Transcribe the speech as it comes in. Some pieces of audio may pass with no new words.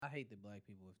hate that black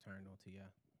people have turned on T.I.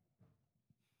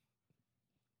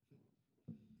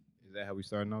 Is that how we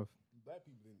starting off? Black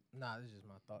people didn't. Nah, this is just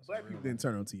my thoughts. Black people didn't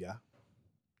turn on T.I.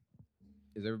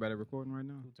 Is everybody recording right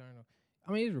now? Who turned on?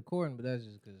 I mean, he's recording, but that's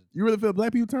just because You really feel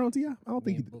black people turn on T.I.? I don't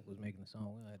me think. and Book was making the song.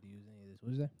 We don't have to use any of this.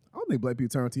 What is that? I don't think black people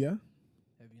turn on T.I. Have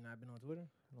you not been on Twitter?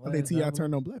 I think T.I.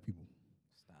 turned on black people.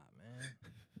 Stop, man.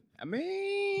 I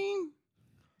mean,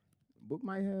 Book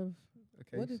might have a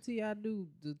case. What did T.I. do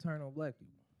to turn on black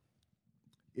people?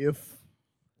 If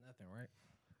Nothing, right?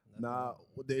 nah,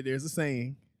 there's a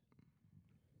saying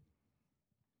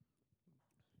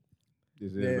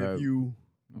Is that it if you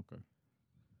okay?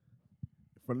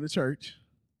 in front of the church,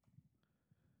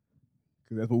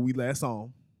 because that's what we last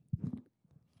on.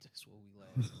 That's what we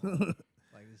laugh.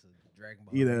 Like this is a Dragon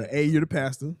Ball. Either Z. A, you're the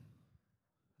pastor.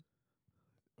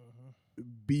 Mhm.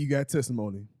 B, you got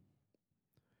testimony.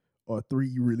 Or 3,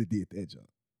 you really did that job.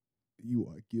 You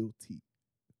are guilty.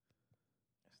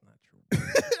 That's not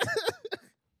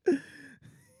true.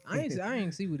 I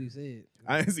ain't see what he said.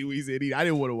 I didn't see what he said either. I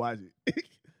didn't want to watch it.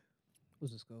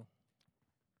 What's the score?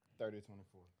 30-24.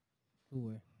 Who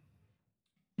way?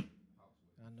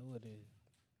 I know it is.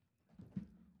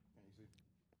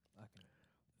 I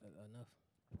can enough.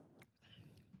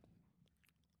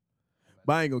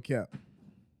 But I ain't gonna cap.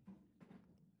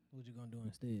 What you gonna do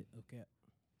instead of cap?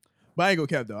 But I ain't gonna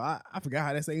cap though. I forgot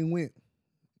how that saying went.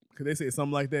 Cause they said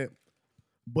something like that.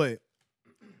 But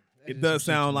That's it just does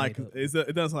some shit sound you like made up.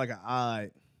 it does sound like an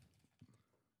odd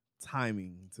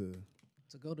timing to.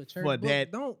 To go to church. For Book,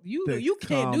 that don't you to you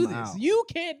can't do come this. out. You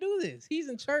can't do this. He's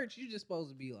in church. You just supposed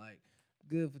to be like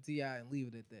good for T.I. and leave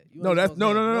it at that. You No, ain't that's- supposed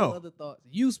no, to have no. Other thoughts.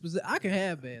 You I can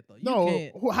have bad thoughts. You No,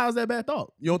 can't. how's that bad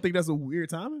thought? You don't think that's a weird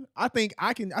timing? I think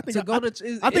To go I to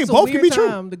I think it's a both can weird be true.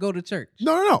 time to go to church.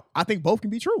 No. I think both can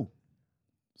be true.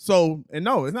 So, and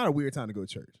no, it's not a weird time to go to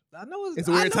church. I know it's It's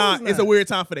a I weird know time. It's a not. weird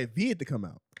time for that vid to come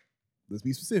out. Let's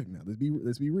be specific now.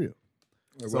 Let's be real.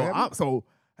 So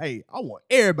hey, I want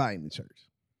everybody in the church.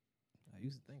 I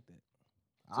used to think that.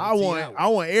 I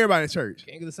want everybody in church.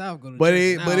 King of the South go to But church.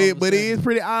 it now but all it of a but it is sudden-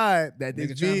 pretty odd that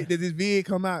this Nigga vid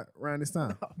come out around this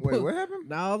time. Wait, what happened?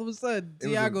 Now all of a sudden It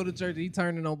was T.I. a- go to church. He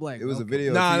turning on black. It was a Okay.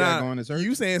 video Nah, of T.I. nah. going to church.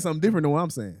 You saying something different than what I'm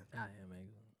saying. I am,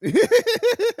 man.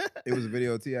 It was a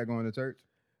video of T.I. going to church.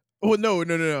 Well, no.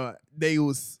 It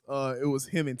was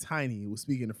him and Tiny. He was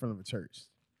speaking in front of a church.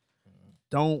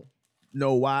 Don't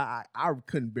know why I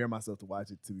couldn't bear myself to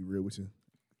watch it, to be real with you,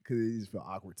 because it just felt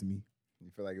awkward to me.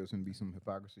 You feel like it was going to be some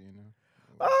hypocrisy in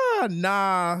there?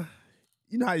 Nah.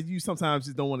 You know how you sometimes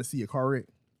just don't want to see a car wreck?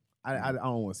 I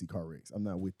don't want to see car wrecks. I'm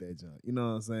not with that junk. You know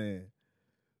what I'm saying?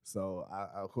 So,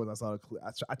 I of course, I saw the clip.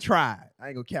 I tried. I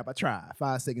ain't gonna cap. I tried.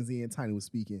 5 seconds in, Tiny was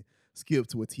speaking. Skipped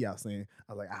to what T.I. was saying.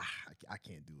 I was like, I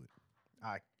can't do it.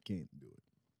 I can't do it.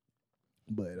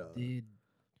 But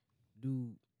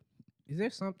Is there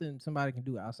something somebody can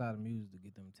do outside of music to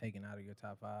get them taken out of your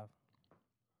top 5?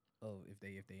 Oh, if they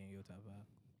in your top 5.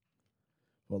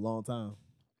 for a long time,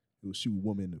 it was shoot a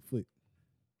woman in the foot.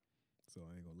 So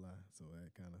I ain't gonna lie. So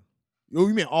that kind of. Yo,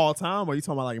 you mean all time, or you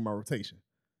talking about like in my rotation?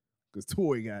 Because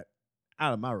Tory got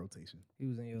out of my rotation. He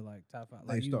was in your like top 5.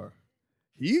 Like star.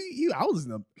 I was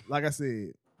in the, like I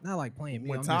said. Not like playing me.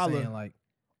 When I'm Tyler- just saying like,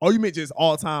 Oh, you meant just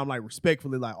all time, like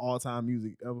respectfully, like all time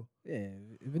music ever? yeah.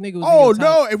 If a nigga was Oh in your top,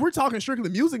 no! If we're talking strictly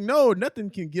music, no, nothing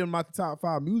can get him out the top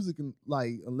 5 music, and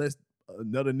like unless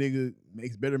another nigga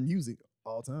makes better music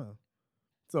all time.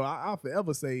 So I'll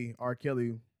forever say R.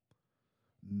 Kelly,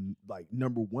 like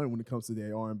number 1 when it comes to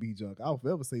that R&B junk. I'll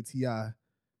forever say T.I.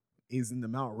 is in the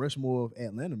Mount Rushmore of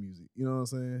Atlanta music. You know what I'm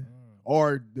saying?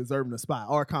 Or deserving a spot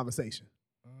or a conversation,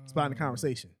 spot in the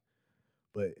conversation.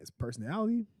 But as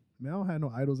personality, man, I don't have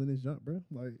no idols in this junk, bro.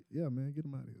 Like, yeah, man, get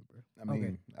them out of here, bro. I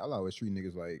mean, I'll always treat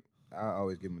niggas like, I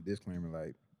always give them a disclaimer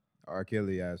like, R.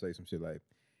 Kelly, I say some shit like,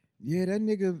 yeah, that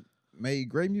nigga made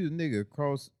great music, nigga,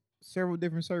 across several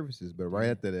different services. But right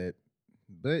after that,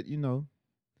 but you know,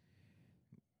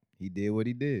 he did what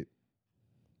he did.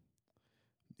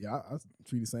 Yeah, I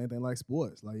treat the same thing like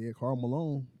sports. Like, yeah, Karl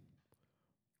Malone,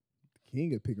 the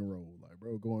king of pick and roll. Like,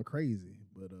 bro, going crazy.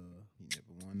 But He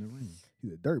never won the ring.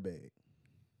 he's a dirtbag.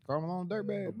 Karl Malone,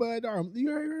 dirtbag. But you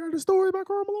heard the story about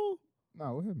Karl Malone?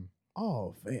 No, what happened?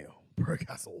 Oh, fam. Bro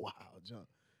got some wild junk.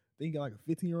 Then he got like a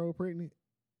 15-year-old pregnant.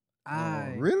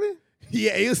 Really?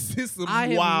 Yeah, it's some I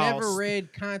have wild. never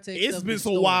read context. It's of been the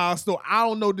some story. wild story. I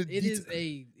don't know the It is details.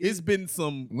 a. It's been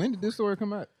some. When did this story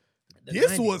come out? the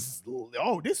This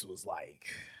 90s. was like.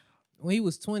 When he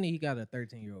was 20. He got a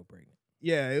 13-year-old pregnant.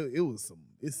 Yeah, it was some.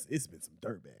 It's been some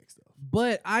dirtbag stuff.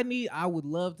 But I would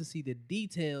love to see the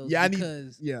details. Yeah,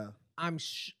 because yeah. I'm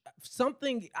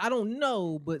something I don't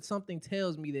know, but something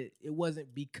tells me that it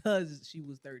wasn't because she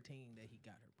was 13 that he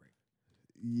got her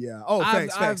pregnant. Yeah. Oh, I've-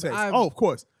 facts. I've- Oh, of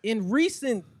course. In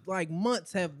recent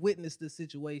months, have witnessed the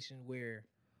situation where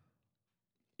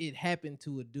it happened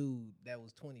to a dude that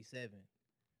was 27,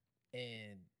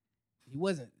 and he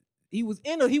wasn't. He was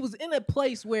in a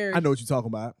place where I know what you're talking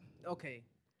about. okay,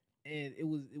 and it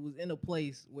was in a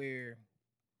place where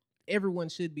everyone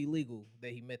should be legal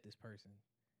that he met this person,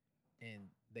 and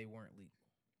they weren't legal,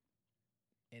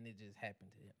 and it just happened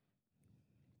to him.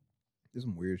 This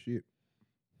some weird shit.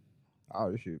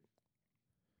 Oh, this shit.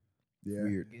 Yeah.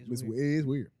 Weird. It is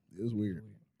weird. It was weird.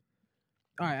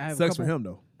 All right, I have Sucks a couple, for him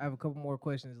though. I have a couple more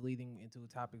questions leading into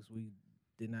topics we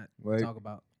did not Wait. talk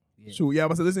about. Yeah. Shoot, yeah, I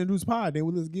was let's introduce pod. Then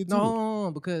let's get to No, it. hold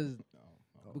on, because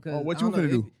what I you don't know, finna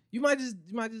do? You might just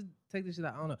take this shit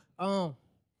out. I don't know.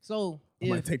 So I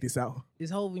might if take this out. is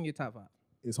Hov in your top 5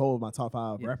 It's whole of my top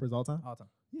 5 Yeah. rappers all time. all time?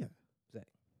 Yeah. Zach.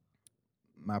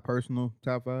 My personal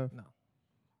top 5. No.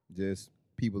 Just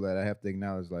people that I have to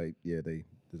acknowledge, like, yeah, they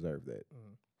deserve that.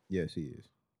 Mhm. Yes, he is.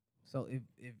 So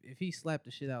if he slapped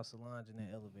the shit out Solange in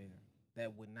that elevator,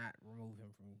 that would not remove him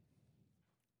from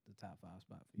the top 5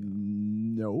 spot for you.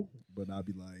 No, but I'll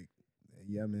be like,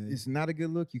 yeah, man. It's not a good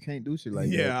look. You can't do shit like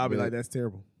that. yeah, I'll be but, like, that's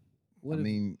terrible. What I if-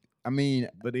 mean,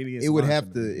 But then it would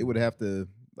have to,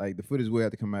 like, the footage would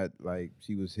have to come out like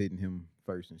she was hitting him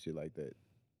first and shit like that.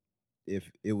 If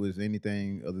it was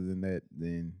anything other than that,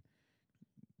 then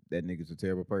that nigga's a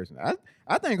terrible person.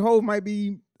 I think Hov might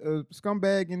be a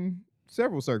scumbag in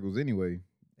several circles anyway,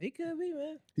 He could be,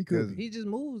 man. He could. Cause- Be. He just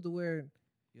moves to where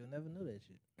you'll never know that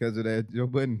shit. because of that Joe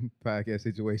Budden podcast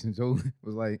situation. Joe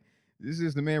was like, "This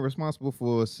is the man responsible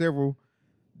for several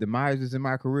demises in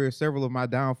my career, several of my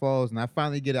downfalls, and I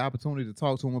finally get an opportunity to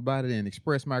talk to him about it and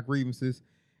express my grievances.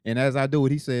 And as I do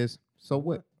it, he says, "So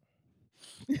what?"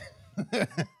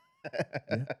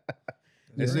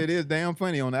 That shit is damn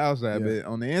funny on the outside, Yeah. but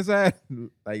on the inside,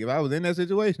 like if I was in that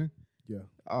situation, Yeah.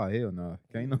 oh hell no,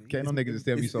 can't no nigga just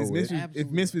tell me so. Is what. Memphis, if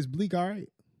Absolutely. Memphis Bleak all right?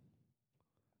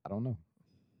 I don't know.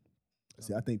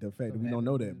 See, I think the fact that Something we don't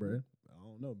know happened that, with bro. I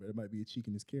don't know, but it might be a cheek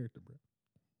in his character, bro.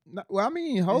 No, well, I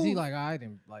mean, Is Hov, he like, all right,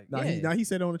 and like, Now, yeah. he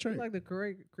said it on the He's track. like the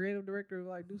creative director of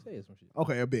like Duce or some shit.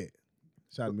 Okay, a bit.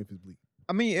 Shout out to Memphis Bleak.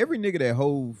 I mean, every nigga that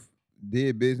Hov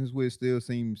did business with still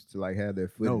seems to like have their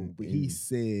foot. No, in- but in- he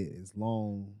said as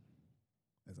long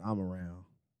as I'm around.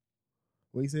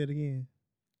 What he said again?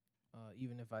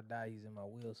 Even if I die, he's in my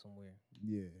will somewhere.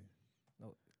 Yeah.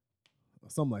 No. Or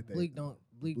something like that. Bleak don't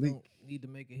Bleak. need to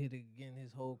make a hit again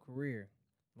his whole career.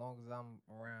 As long as I'm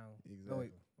around. Exactly. Oh,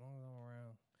 wait, as long as I'm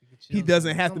around. He, could He chill doesn't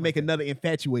somewhere, have to something make like that. another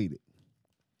infatuated.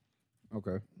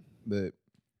 Okay, but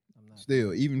I'm not.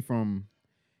 still, even from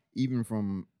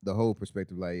the whole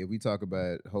perspective, like if we talk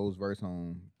about Hov's verse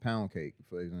on Pound Cake,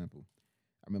 for example,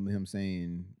 I remember him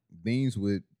saying Beans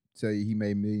would tell you he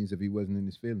made millions if he wasn't in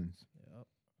his feelings. Yep.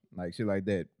 Like shit like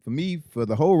that. For me, for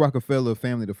the whole Rockefeller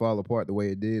family to fall apart the way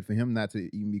it did, for him not to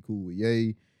even be cool with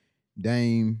Ye,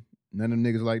 Dame, none of them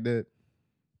niggas like that,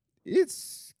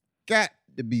 it's got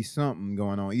to be something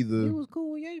going on. Either He was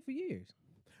cool with Ye for years.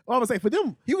 Well, I would say for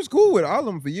them, he was cool with all of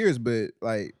them for years, but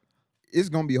like it's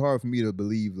gonna be hard for me to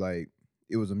believe like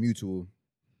it was a mutual,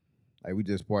 like we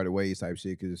just parted ways type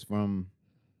shit. Because from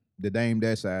the Dame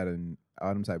that side and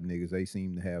all them type of niggas, they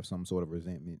seem to have some sort of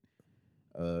resentment.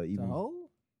 The Even whole?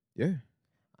 yeah,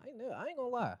 I ain't gonna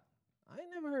lie. I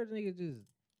ain't never heard a nigga just.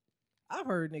 I've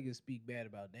heard niggas speak bad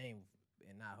about Dame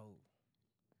and not Hov.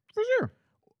 for sure.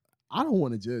 I don't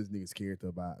want to judge niggas' character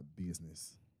about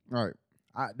business. Right,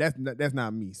 That's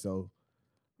not me. So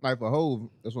like for Hov,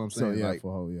 that's what I'm saying. yeah, Like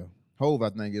for whole yeah. Hov, I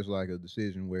think it's like a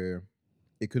decision where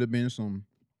it could have been some,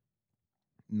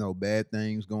 bad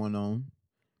things going on.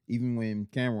 Even when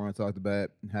Cameron talked about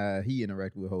how he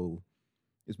interacted with Hov,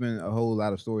 it's been a whole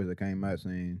lot of stories that came out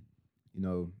saying,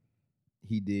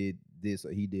 he did this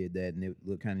or he did that, and it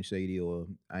looked kind of shady, or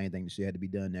I didn't think the shit had to be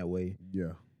done that way,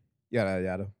 Yeah. yada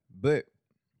yada. But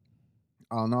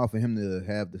all in all, for him to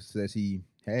have the success he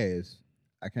has,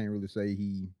 I can't really say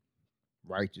he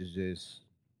righteous just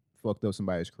fucked up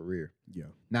somebody's career. Yeah.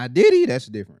 Now Diddy, that's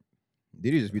different.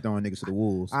 Diddy just be throwing niggas to the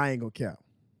wolves. I ain't gonna cap.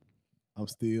 I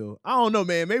don't know,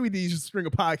 man. Maybe these string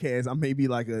of podcasts, I may be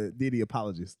like a Diddy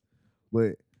apologist. But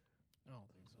I don't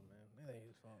think so, man. That ain't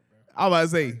his fault, bro. I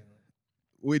was about to say,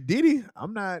 with Diddy,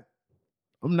 I'm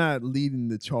not leading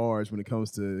the charge when it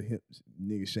comes to him,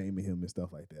 niggas shaming him and stuff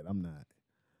like that. I'm not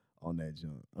on that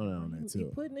junk. I'm not on that You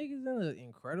too. put niggas in an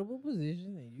incredible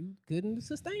position and you couldn't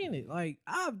sustain it. Like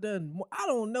I've done. I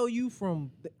don't know you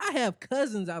from. I have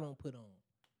cousins I don't put on,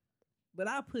 but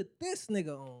I put this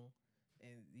nigga on,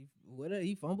 and whatever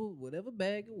he fumbled, whatever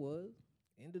bag it was,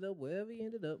 ended up wherever he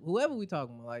ended up. Whoever we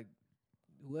talking about, like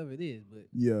whoever it is, but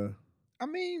Yeah. I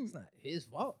mean, it's not his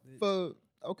fault. for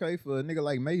for a nigga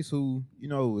like Mace who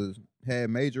had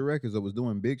major records or was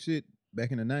doing big shit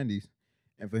back in the 90s,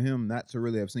 and for him not to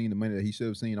really have seen the money that he should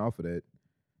have seen off of that,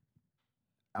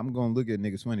 I'm gonna look at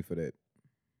niggas funny for that.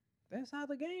 That's how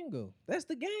the game go. That's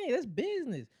the game. That's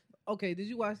business. Okay, did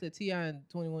you watch the T.I. and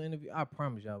 21 interview? I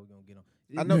promise y'all we're gonna get on.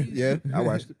 I know, yeah, I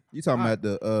watched it. You talking about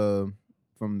the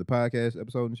from the podcast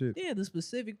episode and shit? Yeah, the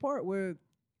specific part where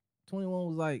 21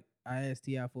 was like, I asked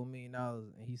T.I. for $1 million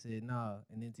and he said nah.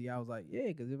 And then T.I. was like, yeah,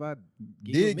 because if I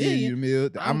give you Did give you the meal,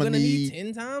 I'm gonna need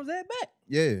 10 times that back.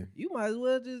 Yeah. You might as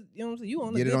well just, you know what I'm saying? You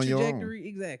on a Get it good on your own. trajectory.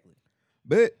 Exactly.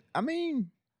 But I mean,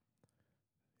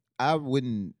 I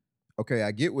wouldn't. Okay,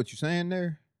 I get what you're saying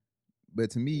there,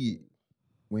 but to me,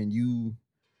 when you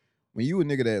a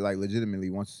nigga that like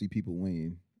legitimately wants to see people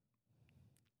win,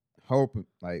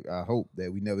 I hope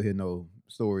that we never hear no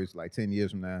stories like 10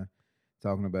 years from now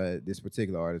talking about this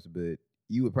particular artist, but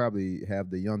you would probably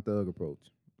have the Young Thug approach.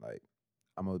 Like,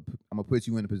 I'm gonna put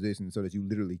you in a position so that you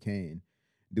literally can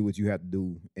do what you have to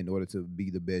do in order to be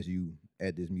the best you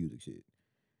at this music shit.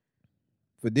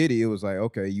 For Diddy, it was like,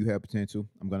 okay, you have potential.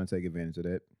 I'm gonna take advantage of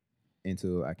that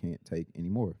until I can't take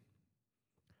anymore.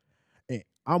 And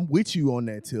I'm with you on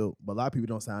that tip, but a lot of people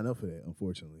don't sign up for that,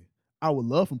 unfortunately. I would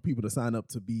love for people to sign up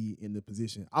to be in the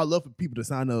position. I love for people to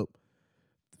sign up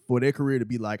for their career to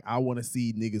be like, I want to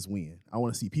see niggas win. I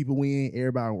want to see people win,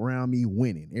 everybody around me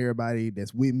winning. Everybody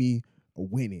that's with me are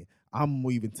winning. I'm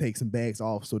gonna even take some bags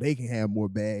off so they can have more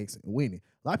bags and winning.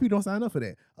 A lot of people don't sign up for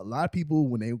that. A lot of people,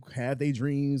 when they have their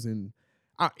dreams, and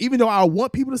even though I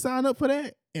want people to sign up for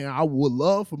that, and I would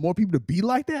love for more people to be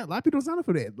like that, a lot of people don't sign up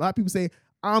for that. A lot of people say,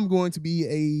 I'm going to be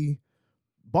a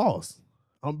boss.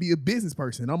 I'm gonna be a business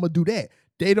person. I'm gonna do that.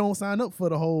 They don't sign up for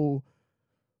the whole,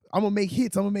 I'm gonna make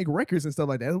hits, I'm gonna make records and stuff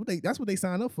like that. That's what they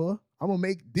sign up for. I'm gonna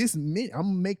make this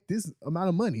amount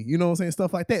of money. You know what I'm saying?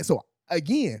 Stuff like that. So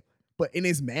again, and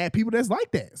it's mad people that's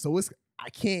like that. So I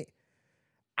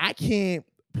can't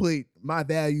put my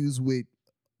values with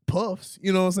Puffs,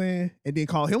 you know what I'm saying, and then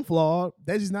call him flawed.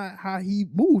 That's just not how he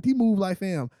moved. He moved like,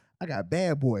 fam, I got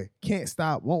bad boy, can't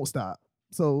stop, won't stop.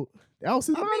 So that was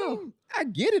his motto. I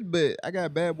get it, but I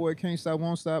got bad boy, can't stop,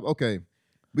 won't stop. Okay,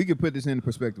 we could put this in the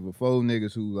perspective of 4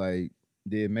 niggas who like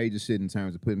did major shit in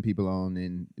terms of putting people on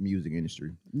in the music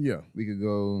industry. Yeah. We could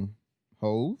go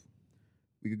Hove,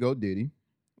 we could go Diddy,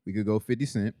 we could go 50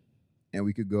 Cent, and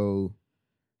we could go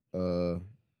I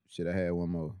had one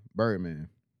more. Birdman.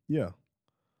 Yeah.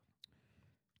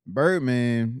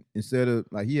 Birdman, instead of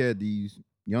like he had these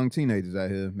young teenagers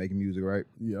out here making music, right?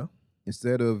 Yeah.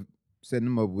 Instead of setting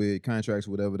them up with contracts,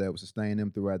 whatever that would sustain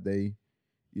them throughout their,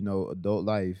 adult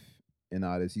life and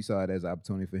all this, he saw it as an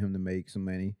opportunity for him to make some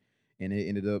money, and it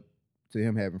ended up to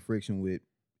him having friction with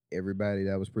everybody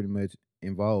that was pretty much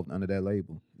involved under that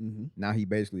label. Mm-hmm. Now he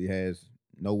basically has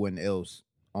no one else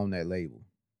on that label,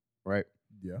 right?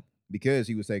 Yeah. Because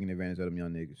he was taking advantage of them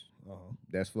young niggas. Uh-huh.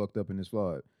 That's fucked up and it's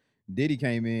flawed. Diddy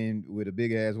came in with a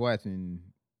big ass watch and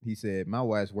he said, my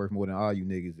watch worth more than all you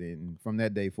niggas. And from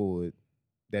that day forward,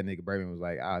 that nigga Birdman was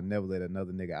like, I'll never let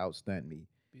another nigga outstunt me.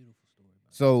 Beautiful story.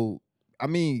 So, I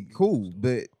mean, cool,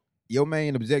 but your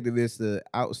main objective is to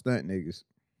outstunt niggas.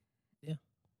 Yeah.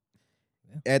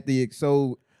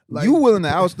 Like, you willing to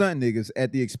outstunt niggas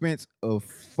at the expense of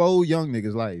 4 young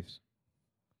niggas' lives.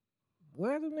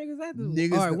 Where are the niggas at?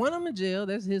 Niggas all right, one of them in jail.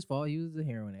 That's his fault. He was a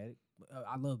heroin addict.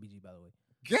 I love BG, by the way.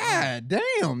 God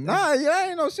damn. Nah, I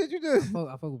ain't no shit you just.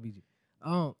 I fuck with BG.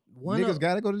 Niggas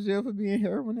gotta go to jail for being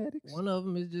heroin addicts. One of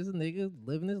them is just a nigga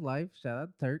living his life. Shout out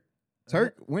to Turk.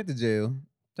 Turk went to jail.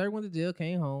 Turk went to jail,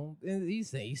 came home, and he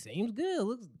seems good.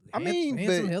 Looks,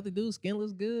 handsome, healthy dude. Skin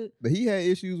looks good. But he had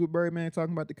issues with Birdman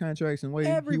talking about the contracts and way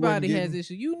everybody has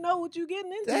issues. You know what you're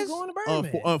getting into going to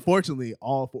Birdman. Unfortunately,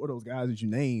 all 4 of those guys that you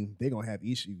named, they're gonna have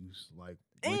issues. Like,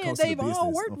 and they've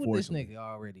all worked with this nigga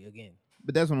already again.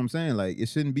 But that's what I'm saying. Like, it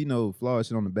shouldn't be no flawed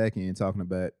shit on the back end talking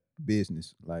about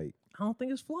business. Like, I don't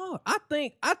think it's flawed. I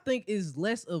think it's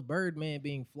less of Birdman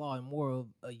being flawed and more of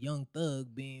a Young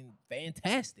Thug being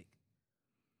fantastic.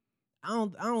 I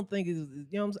don't think it's, you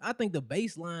know what I'm saying? I think the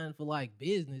baseline for like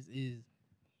business is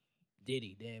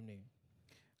Diddy, damn near.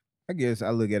 I guess I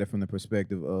look at it from the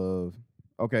perspective of,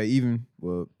 okay,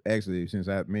 actually, since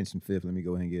I mentioned 50, let me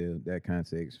go ahead and give that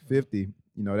context. 50,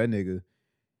 that nigga,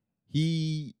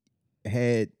 he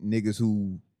had niggas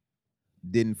who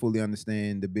didn't fully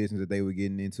understand the business that they were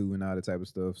getting into and all that type of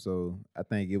stuff. So I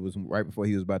think it was right before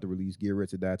he was about to release Get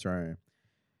Rich or Die Trying.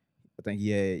 I think he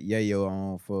had Yayo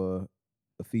on for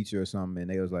a feature or something, and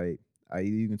they was like, either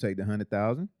you can take the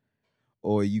 100,000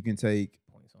 or you can take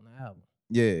Points on the album.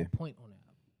 yeah, A point on the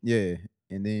album. yeah.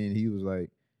 And then he was like,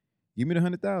 "Give me the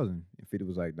 100,000." And 50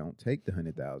 was like, "Don't take the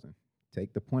 100,000.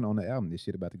 Take the point on the album. This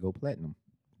shit about to go platinum."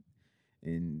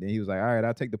 And then he was like, "All right,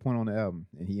 I'll take the point on the album."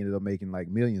 And he ended up making like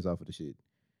millions off of the shit.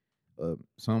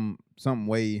 Some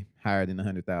way higher than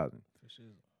 100,000. For sure.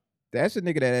 That's a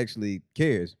nigga that actually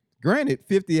cares. Granted,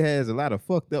 50 has a lot of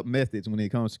fucked up methods when it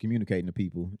comes to communicating to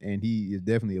people, and he is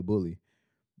definitely a bully.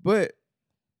 But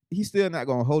he's still not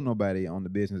gonna hold nobody on the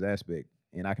business aspect,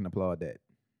 and I can applaud that.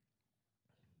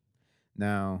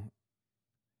 Now,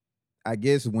 I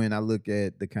guess when I look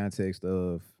at the context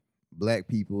of black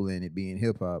people and it being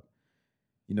hip hop,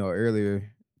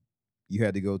 earlier you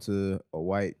had to go to a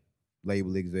white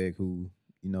label exec who,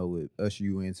 would usher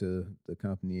you into the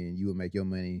company and you would make your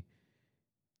money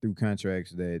through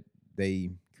contracts that they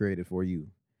created for you.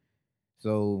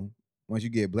 So once you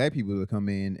get black people to come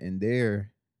in and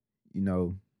they're,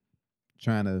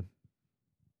 trying to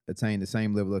attain the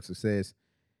same level of success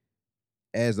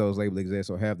as those label execs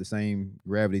or have the same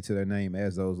gravity to their name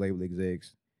as those label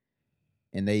execs,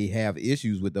 and they have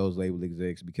issues with those label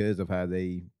execs because of how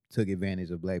they took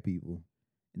advantage of black people,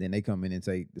 and then they come in and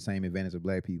take the same advantage of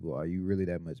black people, are you really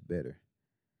that much better?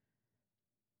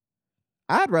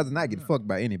 I'd rather not get fucked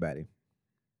by anybody.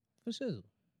 For sure.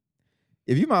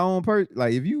 If you my own person,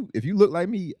 like if you look like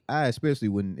me, I especially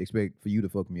wouldn't expect for you to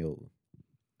fuck me over.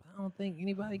 I don't think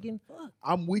anybody getting fucked.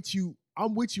 I'm with you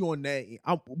on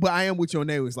that. But I am with you on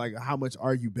that. It's like, how much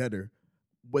are you better?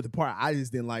 But the part I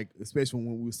just didn't like, especially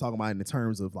when we was talking about in the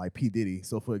terms of like P. Diddy.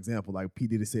 So for example, like P.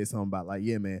 Diddy said something about like,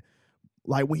 yeah, man,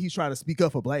 like when he's trying to speak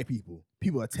up for black people,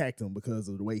 people attacked him because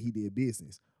of the way he did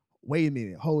business. Wait a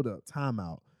minute, hold up, time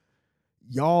out.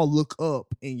 Y'all look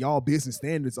up in y'all business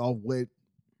standards of what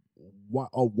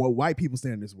white people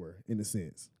standards were, in a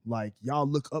sense. Like, y'all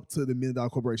look up to the $1 million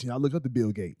corporation. Y'all look up to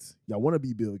Bill Gates. Y'all want to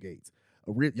be Bill Gates.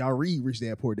 Y'all read Rich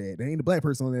Dad Poor Dad. There ain't a black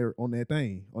person on that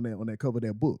thing, on that cover of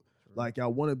that book. Like,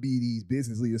 y'all want to be these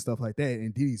business leaders, stuff like that.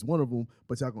 And Diddy's one of them,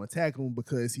 but y'all gonna attack him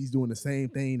because he's doing the same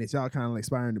thing that y'all kind of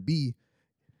aspiring to be.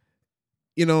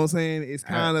 You know what I'm saying? It's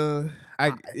kind of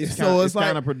it's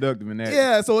kind of productive in that.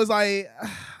 Yeah, so it's like,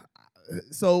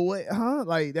 so what? Huh?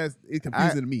 Like it's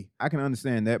confusing to me. I can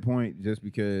understand that point just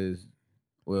because,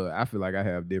 well, I feel like I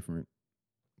have different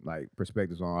like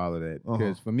perspectives on all of that.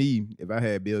 Because for me, if I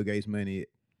had Bill Gates money,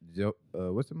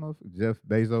 what's the motherfucker? Jeff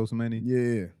Bezos money,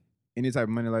 yeah, any type of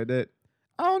money like that,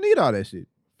 I don't need all that shit.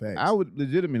 Facts. I would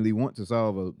legitimately want to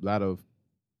solve a lot of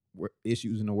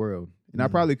issues in the world, and I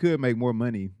probably could make more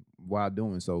money while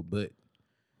doing so. But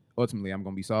ultimately, I'm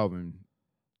gonna be solving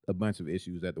a bunch of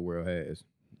issues that the world has.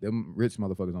 Them rich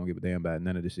motherfuckers don't give a damn about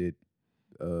none of the shit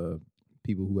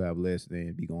people who have less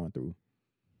than be going through.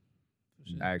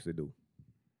 Sure. I actually do.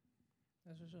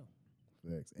 That's for sure.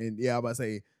 Thanks. And yeah, I was about to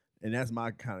say, and that's my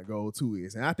kind of goal too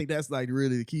is. And I think that's like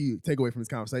really the key takeaway from this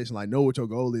conversation. Like, know what your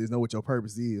goal is, know what your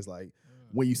purpose is. Like,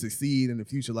 when you succeed in the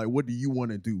future, like, what do you want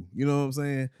to do? You know what I'm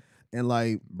saying? And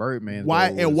like, Birdman.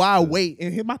 Why wait?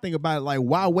 And here's my thing about it, like,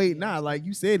 why wait now? Like,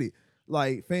 you said it.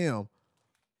 Like, fam,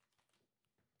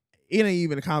 it ain't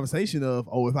even a conversation of,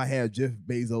 oh, if I had Jeff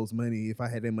Bezos money, if I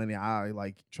had that money, I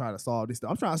like try to solve this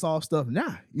stuff. I'm trying to solve stuff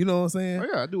now. You know what I'm saying? Oh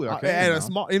yeah, I do it. At a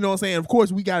small, you know what I'm saying? Of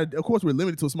course, we're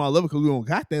limited to a small level because we don't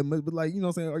got that much. But like, you know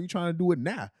what I'm saying? Are you trying to do it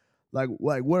now? Like,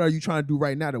 what are you trying to do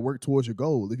right now to work towards your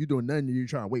goal? If you're doing nothing, you're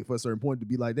trying to wait for a certain point to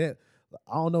be like that.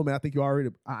 I don't know, man. I think you already.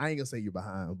 I ain't gonna say you're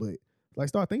behind, but like,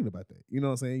 start thinking about that. You know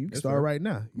what I'm saying? You can start right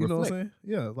now. You know what I'm saying?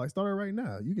 Yeah, like start it right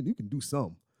now. You can do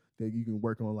something that you can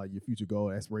work on, like your future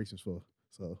goal aspirations for.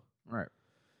 So right.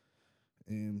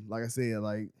 And like I said,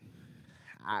 like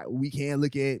we can't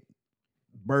look at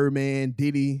Birdman,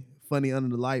 Diddy, funny under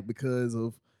the light because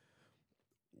of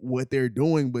what they're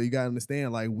doing, but you gotta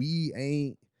understand, like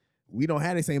we don't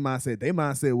have the same mindset. Their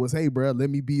mindset was, hey, bro, let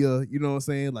me be you know what I'm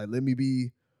saying? Like, let me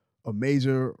be a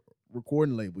major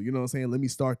recording label. You know what I'm saying? Let me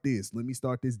start this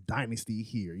dynasty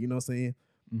here. You know what I'm saying?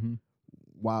 Mm-hmm.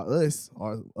 While us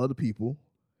or other people,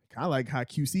 kind of like how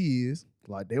QC is,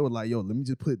 like they were like, yo, let me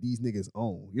just put these niggas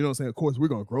on. You know what I'm saying? Of course, we're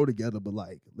gonna grow together, but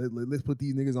like, let's put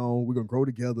these niggas on. We're gonna grow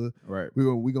together. Right.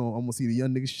 I'm gonna see the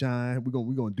young niggas shine. We're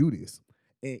gonna do this.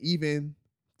 And even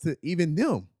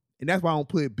them. And that's why I don't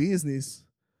put business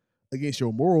against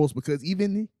your morals, because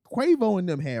even Quavo and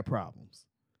them had problems.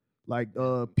 Like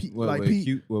with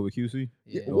QC?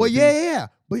 Yeah. Well, yeah.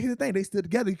 But here's the thing, they stood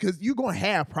together because you're gonna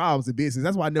have problems in business.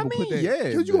 That's why I never put that. Yeah.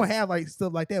 Because you're gonna have like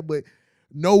stuff like that, but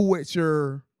know what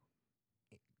your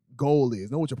goal is,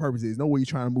 know what your purpose is, know where you're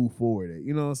trying to move forward at.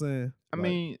 You know what I'm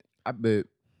saying?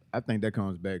 I think that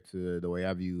comes back to the way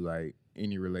I view like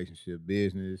any relationship,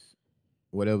 business,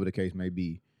 whatever the case may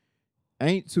be.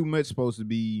 ain't too much supposed to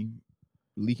be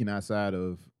leaking outside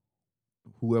of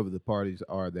whoever the parties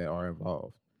are that are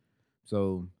involved.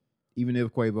 So even if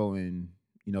Quavo and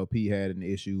P had an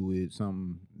issue with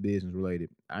something business related,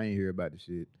 I ain't hear about the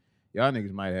shit. Y'all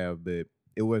niggas might have, but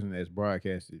it wasn't as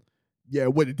broadcasted. Yeah,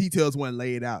 what the details weren't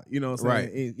laid out. You know what I'm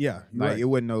saying? Right. Yeah. Like it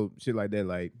wasn't no shit like that.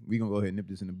 Like we gonna go ahead and nip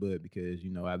this in the bud because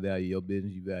I value your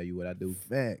business, you value what I do.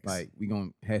 Facts. Like we gonna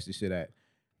hash this shit out.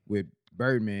 With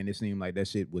Birdman, it seemed like that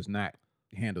shit was not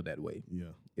handled that way. Yeah.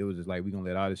 It was just like we gonna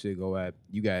let all this shit go out.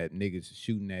 You got niggas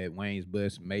shooting at Wayne's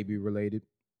bus, maybe related,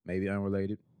 maybe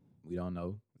unrelated. We don't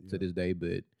know to this day,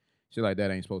 but shit like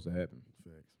that ain't supposed to happen.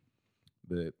 Facts.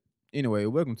 But anyway,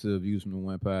 welcome to Views from the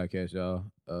One podcast, y'all.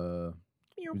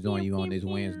 We join you on this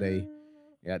Wednesday,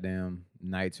 goddamn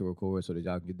night to record so that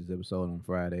y'all can get this episode on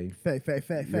Friday. Fact.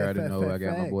 You already know I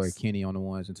got my boy Kenny on the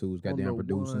ones and twos, goddamn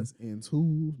producing. Ones and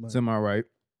twos, man. To my right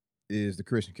is the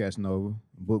Christian Casanova,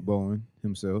 Book Bowen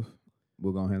himself.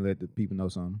 We'll go ahead and let the people know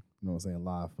something. You know what I'm saying?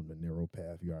 Live from the narrow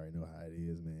path. You already know how it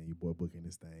is, man. Your boy booking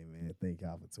this thing, man. Thank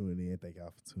y'all for tuning in. Thank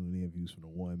y'all for tuning in. Views from the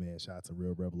One, man. Shout out to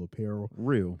Real Rebel Apparel.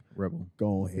 Real Rebel.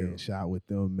 Go ahead Apparel. and shout with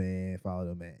them, man. Follow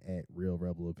them at Real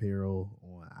Rebel Apparel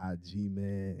on IG,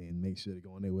 man. And make sure to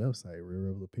go on their website, Real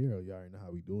Rebel Apparel. You already know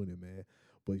how we doing it, man.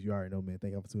 But you already know, man.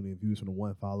 Thank y'all for tuning in. Views from the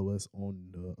One. Follow us on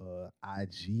the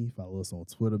IG. Follow us on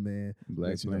Twitter, man. Black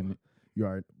Let you know. Planet. You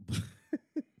already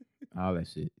All that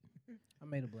shit. I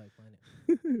made a Black Planet.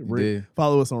 Reddit.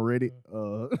 Follow us on Reddit.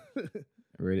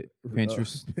 Reddit.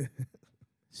 Pinterest.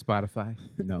 Spotify.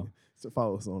 No. So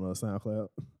follow us on SoundCloud.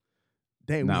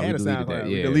 Dang, Nah, we had a deleted SoundCloud. that.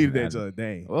 We Yeah, deleted that I- junk.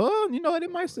 Dang. Well,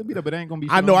 it might still be there, but it ain't gonna be.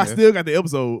 I shit know on I there. still got the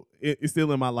episode. It's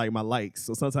still in my likes.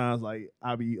 So sometimes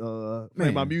I be playing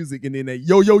my Man. music and then that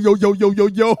yo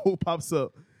pops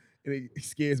up. And it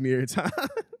scares me every time.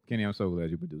 Kenny, I'm so glad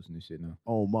you're producing this shit now.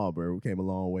 Oh my bro. We came a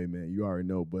long way, man. You already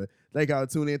know. But thank y'all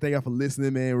for tuning in. Thank y'all for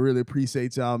listening, man. Really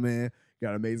appreciate y'all, man. Got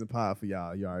an amazing pod for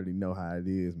y'all. You already know how it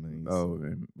is, man. Oh,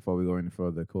 man. Before we go any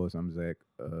further, of course, I'm Zach,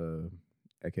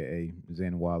 aka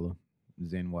Zen Waller,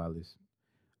 Zen Wallace.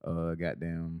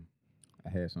 Goddamn, I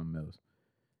had something else.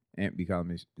 Aunt be calling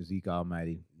me Zeke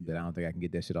Almighty, but I don't think I can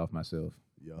get that shit off myself.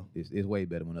 Yeah. It's way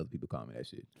better when other people call me that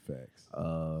shit. Facts.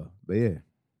 But yeah,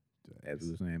 as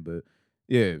we were saying, but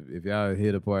yeah, if y'all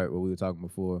hear the part where we were talking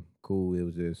before, cool. It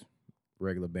was just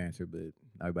regular banter, but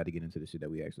now we about to get into the shit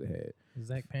that we actually had.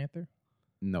 Zach Panther.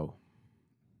 No.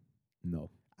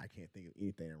 I can't think of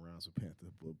anything that rhymes with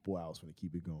Panther, but boy, I was gonna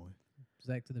keep it going.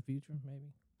 Zach to the Future, maybe.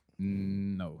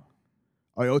 No.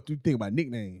 Oh, what do you think about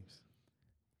nicknames?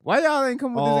 Why y'all ain't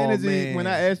come with Oh, this energy man. when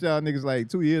I asked y'all niggas like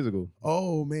 2 years ago?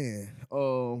 Oh man.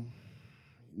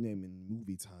 Naming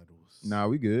movie titles. Nah,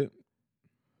 we good.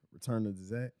 Return of the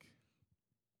Zach.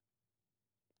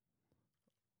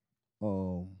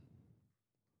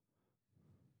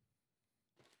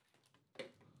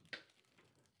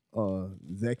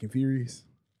 Zach and Furious.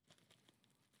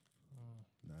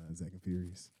 Nah, Zach and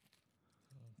Furious.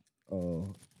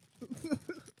 You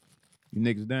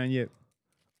niggas done yet?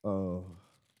 Dang,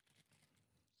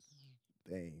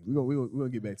 we gonna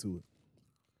get back to it.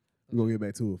 We gonna get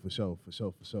back to it for sure.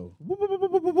 So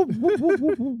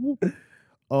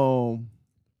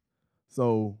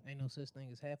Ain't no such thing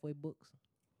as halfway books.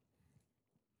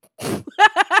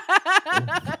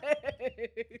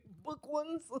 Book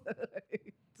ones.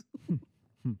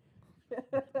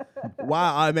 why I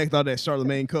automatically thought that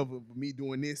Charlemagne cover with me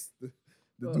doing this,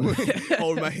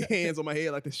 holding my hands on my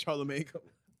head like the Charlemagne cover.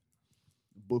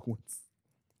 Book ones.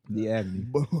 The Agony.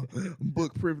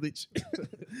 Book privilege.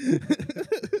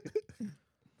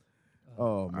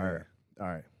 Oh man. All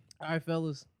right. All right,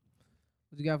 fellas.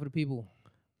 What you got for the people?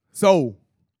 So,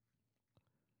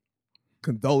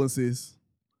 condolences.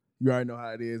 You already know how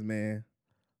it is, man.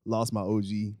 Lost my OG.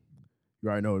 You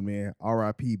already know it, man.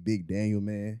 R.I.P. Big Daniel,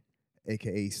 man,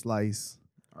 a.k.a. Slice.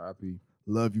 R.I.P.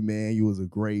 Love you, man. You was a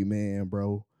great man,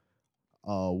 bro.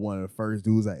 One of the first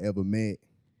dudes I ever met,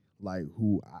 like,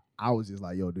 who I was just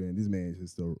like, yo, dude, this man is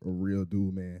just a real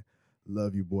dude, man.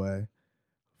 Love you, boy.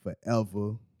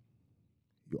 Forever.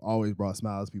 You always brought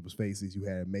smiles to people's faces. You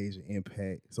had a major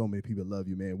impact. So many people love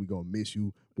you, man. We gonna miss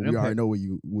you, but we already know where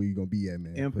you gonna be at,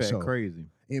 man. Impact for sure. crazy.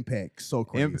 Impact so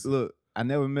crazy. Look, I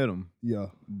never met him, Yeah,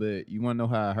 but you want to know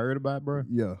how I heard about it, bro?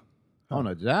 yeah, On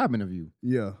a job interview.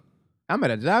 yeah. I'm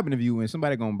at a job interview and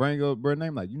somebody gonna bring up bro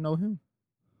name like, you know him?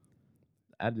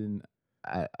 I didn't.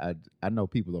 I know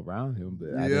people around him,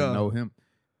 but I Yeah. didn't know him.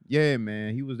 Yeah,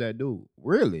 man, he was that dude.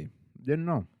 Really? Didn't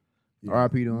know. Yeah.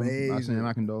 R.I.P. to him. I Amazing. send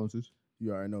my condolences.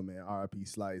 You already know, man. R.I.P.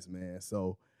 Slice, man.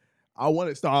 So I want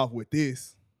to start off with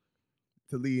this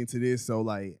to lead into this. So,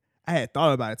 like, I had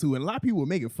thought about it too, and a lot of people were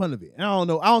making fun of it. And I don't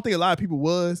know. I don't think a lot of people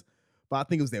was, but I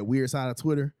think it was that weird side of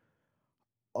Twitter.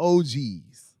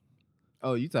 OGs.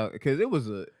 Oh, you talk because it was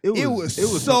a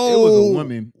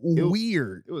woman.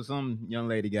 Weird. It was some young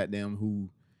lady, goddamn, who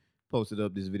posted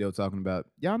up this video talking about,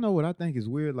 y'all know what I think is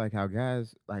weird, like how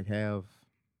guys like have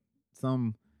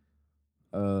some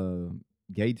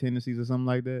gay tendencies or something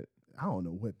like that. I don't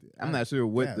know what. I'm not sure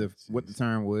what the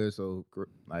term was. So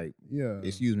like,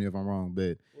 excuse me if I'm wrong,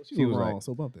 but well, she was wrong. Like,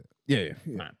 so bump that. Yeah.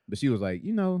 Fine. But she was like,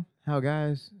 you know how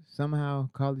guys somehow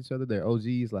call each other their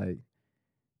OGs, like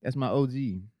that's my OG,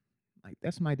 like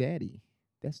that's my daddy,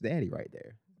 that's daddy right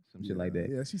there, some shit like that.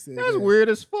 Yeah, she said that's weird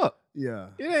as fuck. Yeah,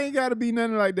 it ain't got to be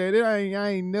nothing like that. I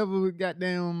ain't never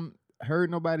goddamn heard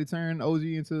nobody turn OG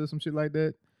into some shit like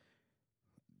that.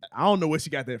 I don't know where she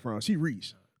got that from. She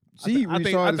reached. I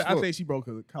think she broke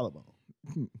her collarbone.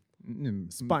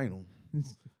 Spinal.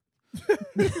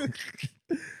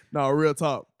 No, real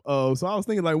talk. So I was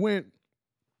thinking like when.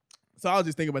 So I was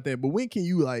just thinking about that. But when can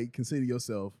you like consider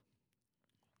yourself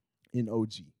an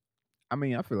OG? I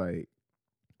mean, I feel like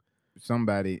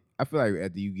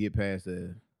after you get past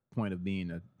the point of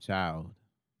being a child,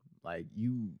 like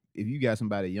if you got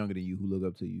somebody younger than you who look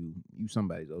up to you, you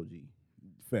somebody's OG.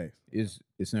 Facts. It's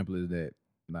as simple as that.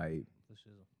 Like,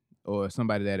 or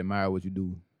somebody that admire what you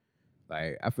do.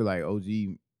 Like, I feel like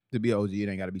to be an OG, it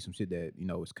ain't got to be some shit that, you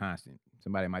know, is constant.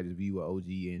 Somebody might just view an OG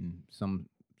in some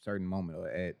certain moment or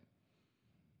at,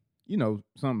 you know,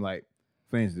 something like,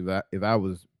 for instance, if I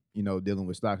was, you know, dealing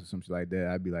with stocks or some shit like that,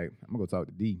 I'd be like, I'm going to go talk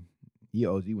to D. He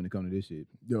an OG when it comes to this shit.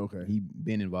 Yeah, okay. He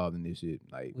been involved in this shit.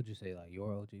 Like, would you say like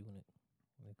your OG when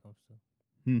it comes to?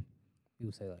 You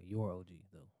would say like your OG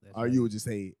though. Or you would just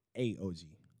say a OG.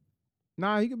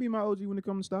 Nah, he could be my OG when it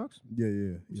comes to stocks.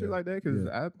 Yeah. Shit like that,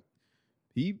 because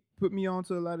he put me on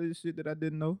to a lot of this shit that I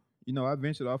didn't know. You know, I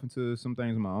ventured off into some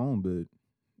things of my own, but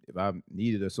if I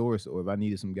needed a source or if I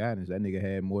needed some guidance, that nigga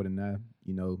had more than I,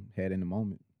 you know, had in the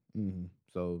moment. Mm-hmm.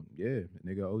 So, yeah,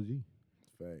 nigga OG.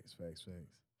 Facts.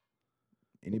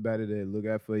 Anybody that look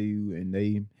out for you and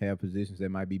they have positions that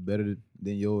might be better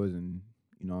than yours and,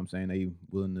 you know what I'm saying, they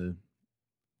willing to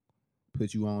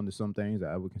put you on to some things,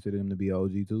 I would consider them to be an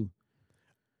OG too.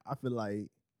 I feel like.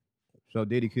 So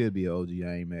Diddy could be an OG.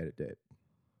 I ain't mad at that.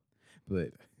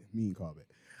 But mean callback.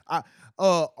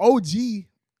 OG,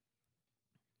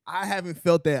 I haven't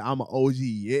felt that I'm an OG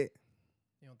yet.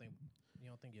 You don't think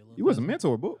you're a little you was a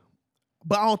mentor, book.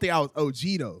 But I don't think I was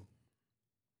OG though.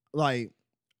 Like,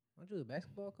 weren't you a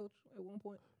basketball coach at one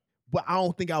point? But I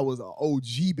don't think I was an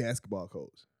OG basketball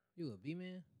coach. You a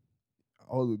B-man?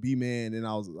 I was a B-man, and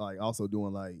I was like also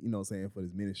doing like, you know what I'm saying, for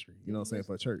this ministry. You know what I'm saying,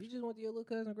 for church. You just went to your little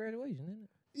cousin's graduation, didn't it?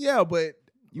 Yeah, but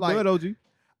you like, good OG.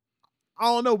 I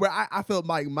don't know, but I felt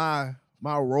like my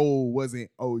role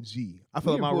wasn't OG. I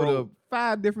felt like my role.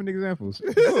 5 different examples.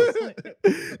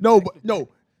 No.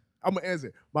 I'm gonna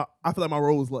answer. I feel like my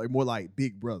role was like more like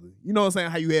big brother. You know what I'm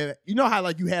saying? How you had, you know how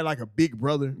like you had like a big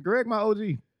brother. Greg, my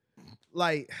OG.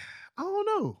 Like, I don't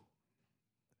know.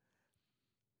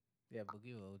 Yeah, but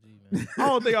you OG, man. I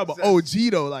don't think I'm an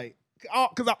OG though. Like,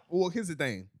 well, here's the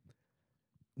thing.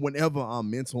 Whenever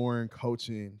I'm mentoring,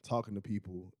 coaching, talking to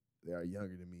people that are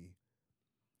younger than me,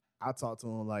 I talk to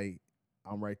them like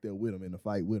I'm right there with them in the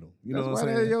fight with them. You know what I'm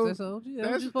saying? That's OG.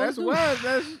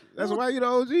 That's why you're the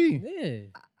OG. Yeah.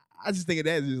 I just think of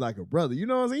that as just like a brother. You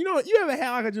know what I'm saying? You ever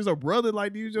had like just a brother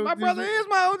like you? My brother is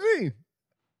my OG.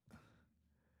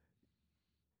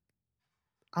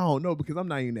 I don't know, because I'm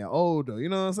not even that old though. You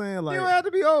know what I'm saying? Like, you don't have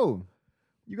to be old.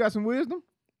 You got some wisdom.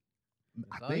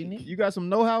 I think you got some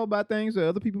know-how about things that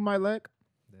other people might lack.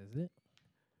 That's it.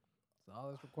 That's all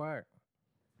that's required.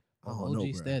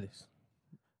 OG status.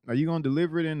 Are you gonna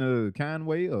deliver it in a kind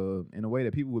way or in a way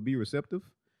that people would be receptive?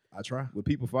 I try. Would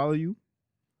people follow you?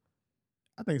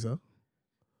 I think so.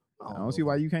 I don't see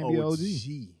why you can't be an OG.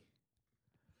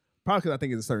 Probably because I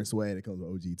think it's a certain swag that comes with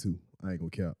OG too. I ain't gonna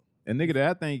count. A nigga that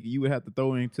I think you would have to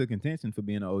throw into contention for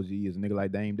being an OG is a nigga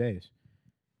like Dame Dash.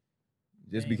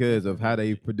 Just because of how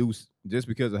they produce, just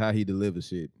because of how he delivers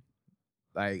shit.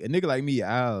 Like, a nigga like me,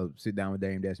 I'll sit down with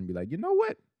Dame Dash and be like, you know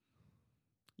what?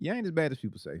 You ain't as bad as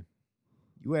people say.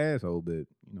 You an asshole, but,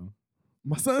 you know.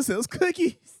 My son sells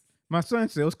cookies. My son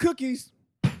sells cookies.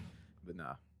 But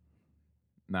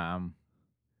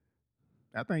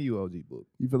I think you OG, book.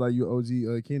 You feel like you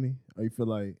OG, Kenny? Or you feel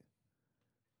like,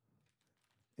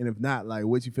 and if not, like,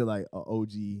 what you feel like a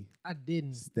OG I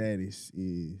didn't status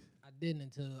is? I didn't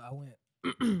until I went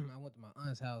I went to my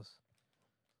aunt's house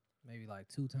maybe like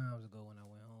 2 times ago when I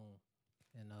went home.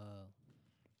 And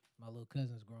my little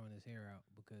cousin's growing his hair out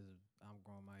because I'm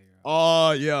growing my hair out.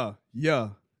 Oh, yeah.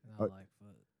 And I'm like,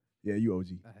 fuck. Yeah, you OG.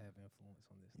 I have influence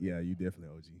on this. Yeah, you definitely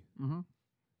OG. Mm-hmm.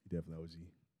 You definitely OG.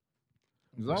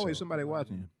 There's For always sure. somebody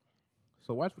watching.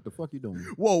 So watch what the fuck you doing.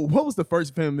 Whoa, what was the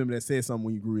first family member that said something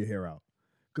when you grew your hair out?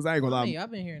 Because I ain't gonna I lie, mean,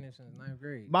 I've been hearing this since 9th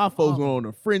grade. my folks All went on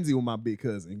a frenzy with my big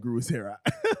cousin and grew his hair out.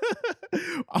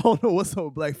 I don't know what's up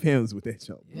with black families with that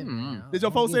jump. Yeah, man, Did your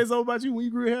I'm folks say good. something about you when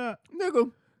you grew your hair out?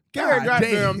 Nigga. God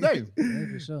goddamn damn. day. Yeah,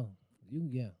 for sure.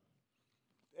 Yeah.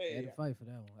 I had Hey, to fight for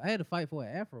that one. I had to fight for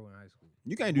an afro in high school.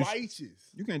 You can't do righteous.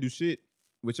 you can't do shit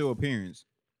with your appearance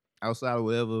outside of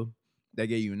whatever that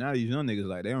gave you. Now these young niggas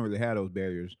like they don't really have those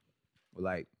barriers. But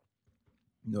like,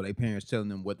 you know, their parents telling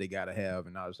them what they gotta have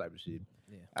and all this type of shit.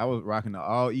 Yeah. I was rocking the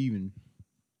all even,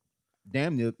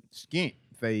 damn near skint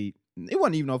fade. It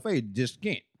wasn't even no fade, just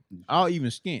skint. All even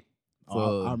skint.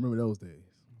 Oh, I remember those days.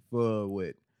 For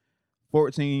what?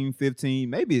 14, 15,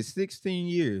 maybe it's 16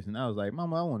 years. And I was like,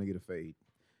 Mama, I want to get a fade.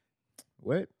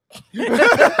 What?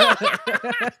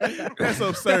 That's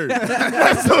absurd.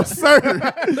 That's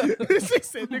absurd. She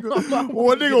said, nigga,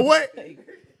 well, nigga, what?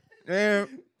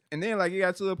 And then like it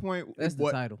got to a point. That's the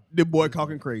Boy, title. the boy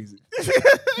talking crazy.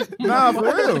 Nah, for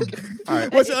real. All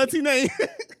right. What's your auntie name?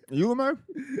 You man?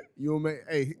 You man,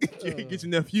 hey, get your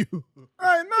nephew.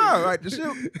 Right, no, like the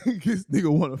shit. This nigga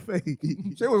want a fade.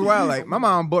 Shit was wild. Like my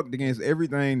mom bucked against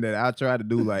everything that I tried to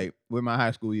do, like with my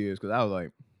high school years, because I was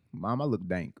like, Mom, I look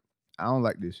dank. I don't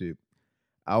like this shit.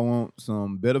 I want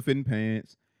some better fitting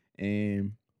pants,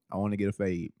 and I want to get a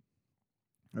fade.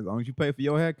 As long as you pay for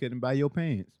your haircut and buy your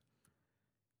pants.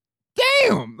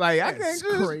 Damn, like I can't That's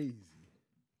just. crazy.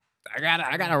 I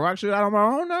gotta rock shit out on my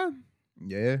own now.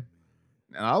 Yeah,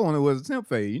 and all I wanted was a temp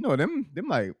fade. You know them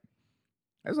like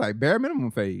that's like bare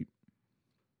minimum fade.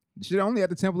 The shit only at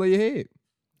the temple of your head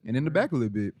and in the back a little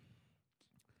bit.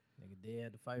 Nigga, Dad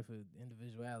had to fight for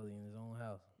individuality in his own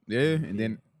house. Yeah, and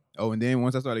then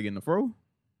once I started getting the fro,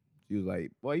 she was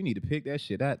like, "Boy, you need to pick that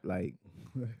shit out like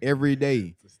every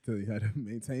day." Just tell you how to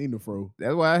maintain the fro.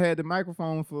 That's why I had the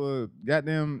microphone for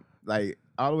goddamn like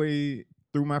all the way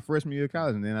through my freshman year of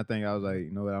college, and then I think I was like,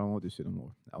 you know what, I don't want this shit no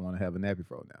more. I want to have a nappy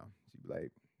fro now. She'd be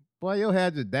like, "Boy, your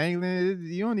hair just dangling.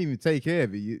 You don't even take care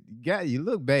of it. You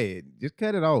look bad. Just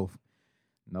cut it off."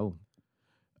 No,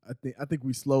 I think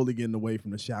we slowly getting away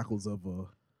from the shackles of a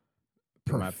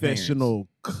From my professional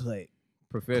cut.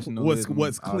 professional.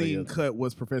 What's clean cut?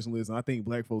 What's professionalism? I think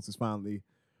black folks is finally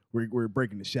we're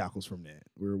breaking the shackles from that.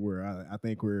 I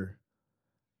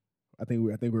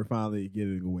think we're finally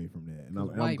getting away from that, and 'Cause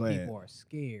I'm white glad. people are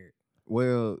scared.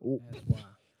 Well, That's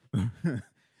why.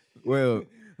 well,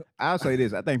 I'll say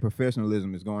this. I think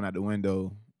professionalism is going out the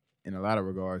window in a lot of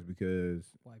regards because,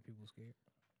 White people scared.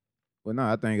 well, no,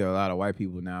 I think a lot of white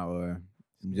people now are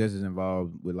just as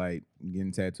involved with like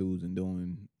getting tattoos and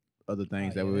doing other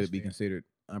things yeah, that that's would be fair. considered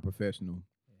unprofessional.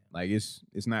 Yeah. Like it's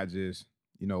not just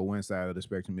one side of the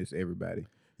spectrum; it's everybody.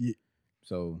 Yeah.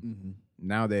 So Mm-hmm.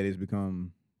 now that it's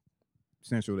become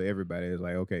central to everybody, it's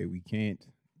like, okay, we can't,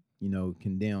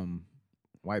 condemn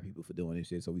white people for doing this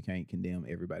shit, so we can't condemn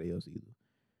everybody else either,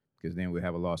 because then we'll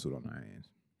have a lawsuit on our hands.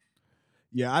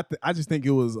 Yeah, I just think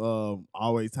it was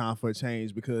always time for a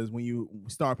change, because when you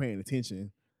start paying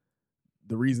attention,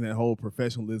 the reason that whole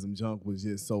professionalism junk was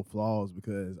just so flawed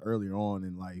because earlier on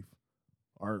in life,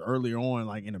 or earlier on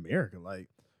like in America, like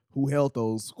who held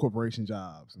those corporation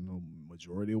jobs?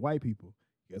 Majority of white people.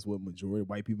 Guess what? Majority of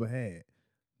white people had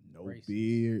no Racist.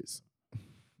 beards.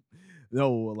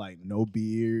 No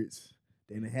beards.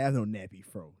 They didn't have no nappy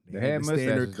fro. They had the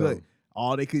standard mustaches, cut. though.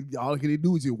 All they could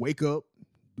do is just wake up,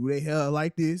 do their hair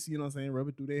like this, you know what I'm saying? Rub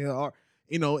it through their hair, or,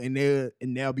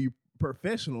 and they'll be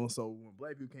professional. So when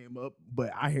black people came up,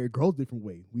 but our hair grows different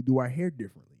way. We do our hair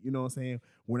differently. You know what I'm saying?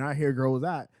 When our hair grows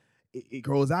out, it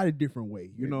grows out a different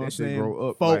way. You know what I'm That shit saying? grow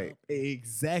up, Folk- right.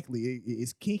 Exactly.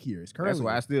 It's kinkier. It's curly. That's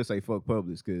why I still say fuck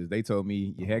Publix, because they told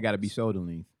me your hair got to be shoulder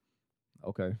length.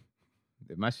 Okay.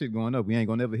 If my shit going up, we ain't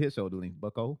gonna never hit shoulder length,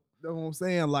 bucko. That's what I'm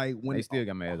saying. Like when They still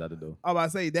got my ass out the door. I'm about to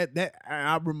say that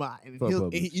I remember. Fuck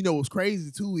Publix. You know what's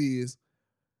crazy too is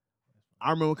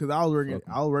I remember because I was working. Fuck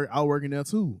 'em. I was working there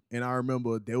too, and I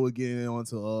remember they were getting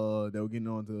onto a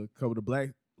couple of the black,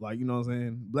 like, you know what I'm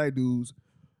saying, black dudes,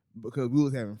 because we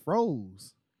was having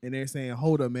froze, and they're saying,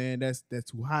 "Hold up, man, that's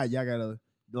too high. Y'all gotta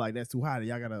that's too high.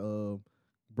 Y'all gotta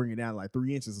bring it down like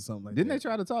 3 inches or something like Didn't that." they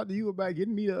try to talk to you about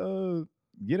getting me to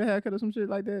get a haircut or some shit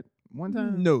like that one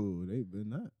time? No, they been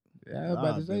not. Yeah, I was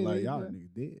about to say like they- y'all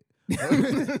niggas dead.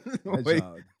 That Wait.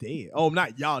 y'all dead. Oh,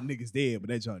 not y'all niggas dead, but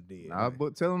that y'all dead. Nah, man.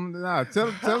 but tell them the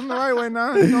right way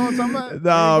now. You know what I'm talking about?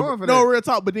 Nah, They ain't going for no that. real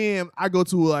talk. But then I go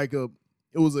to like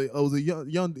It was a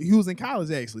young. He was in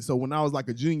college actually. So when I was like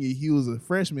a junior, he was a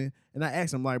freshman, and I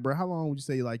asked him like, bro, how long would you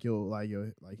say like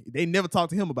they never talked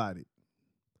to him about it.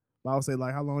 But I would say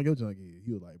like, how long your junk is?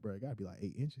 He was like, bro, it gotta be like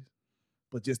 8 inches.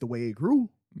 But just the way it grew.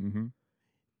 Mm-hmm.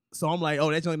 So I'm like, oh,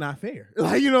 that junk not fair.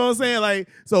 Like, you know what I'm saying? Like,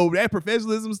 so that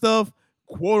professionalism stuff,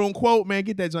 quote unquote, man,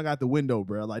 get that junk out the window,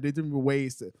 bro. Like, there's different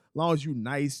ways to, as long as you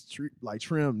nice,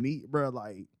 trim, neat, bro.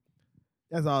 Like,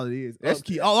 that's all it is.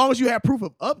 Upkeep. As long as you have proof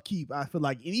of upkeep, I feel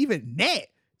like, and even that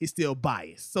is still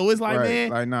biased. So it's like, Right. man,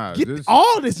 Like, nah, get just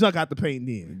all this junk out the paint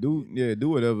then. do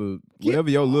whatever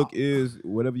your look is,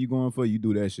 whatever you going for, you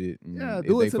do that shit. And Yeah, if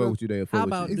do it they to fuck the- with you, they'll How fuck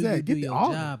about with do you. Exactly. you do Get your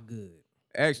all- job good?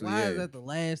 Actually, Why yeah, is that the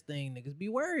last thing niggas be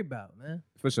worried about, man?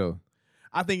 for sure.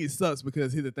 I think it sucks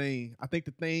because here's the thing. I think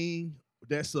the thing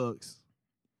that sucks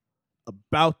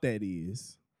about that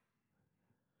is,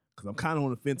 because I'm kind of on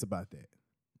the fence about that.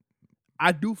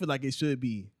 I do feel like it should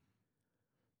be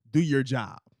do your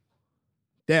job.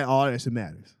 All that shit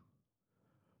matters.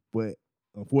 But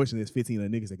unfortunately, there's 15 other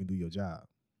niggas that can do your job.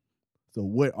 So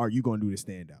what are you going to do to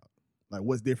stand out? Like,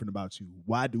 what's different about you?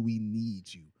 Why do we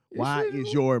need you? Why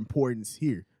is your importance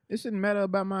here? It shouldn't matter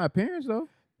about my appearance though.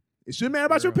 It shouldn't matter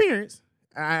about your appearance.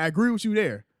 I agree with you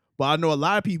there. But I know a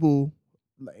lot of people,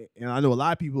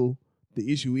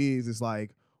 the issue is, it's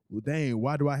like, well, dang,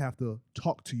 why do I have to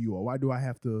talk to you? Or why do I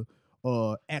have to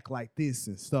act like this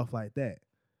and stuff like that?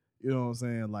 You know what I'm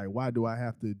saying? Like, why do I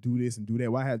have to do this and do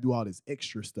that? Why I have to do all this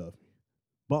extra stuff?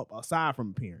 But aside from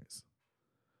appearance.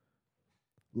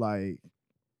 Like,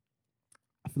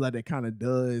 I feel like that kind of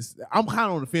does. I'm kind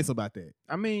of on the fence about that.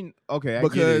 I mean, okay,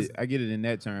 I get it in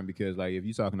that term because like if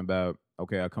you're talking about,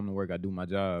 okay, I come to work, I do my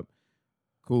job,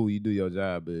 cool, you do your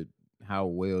job, but how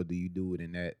well do you do it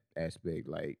in that aspect?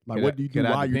 Like what do you do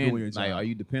while you're doing your job? Like, are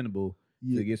you dependable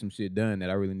to get some shit done that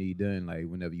I really need done? Like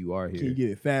whenever you are here, Can you get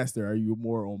it faster? Are you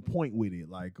more on point with it?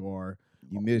 Like, or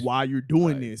you miss while you're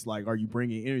doing like- this, like, are you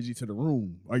bringing energy to the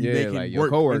room? Are you yeah, making like your work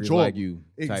coworkers enjoyable? like you,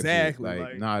 type shit. Exactly, Like,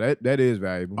 like- nah, that is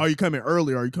valuable. Are you coming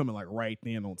early or are you coming like right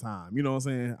then on time? You know what I'm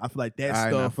saying? I feel like that All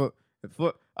right, now,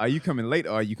 stuff. are you coming late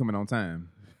or are you coming on time?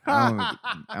 I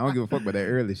don't give a fuck about that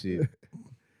early shit.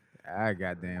 I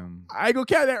goddamn. I ain't gonna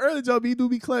count that early job, but you do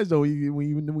be clutch though. When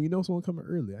you know someone coming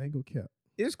early, I ain't gonna count.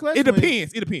 It's clutch. It when-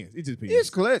 depends. It depends. It just depends. It's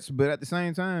clutch, but at the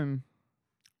same time,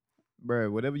 bro,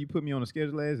 whatever you put me on the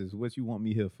schedule as is what you want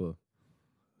me here for.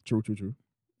 True.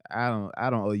 I don't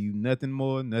owe you nothing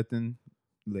more, nothing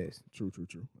less. True.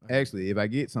 Actually, if I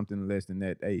get something less than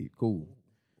that, hey, cool.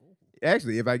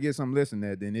 Actually, if I get something less than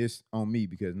that, then it's on me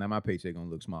because now my paycheck gonna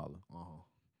look smaller.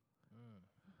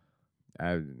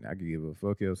 I could give a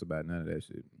fuck else about none of that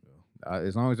shit.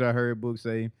 As long as I heard books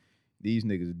say these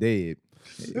niggas dead,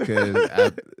 because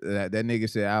that nigga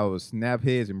said I was snap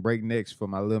heads and break necks for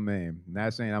my little man.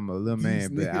 Not saying I'm a little These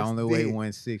man, but I niggas only weigh dead.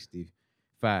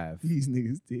 165. These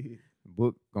niggas dead.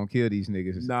 Book gonna kill these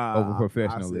niggas Nah, over I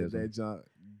professionalism. said that junk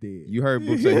dead. You heard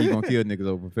Book say he gonna kill niggas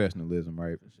over professionalism,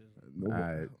 right? No,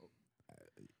 Alright.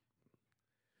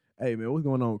 Hey man, what's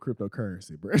going on with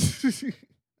cryptocurrency, bro?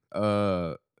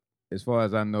 As far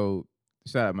as I know,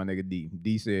 shout out my nigga D.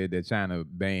 D said that China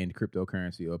banned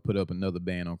cryptocurrency or put up another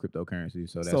ban on cryptocurrency.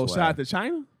 So that's why. shout out to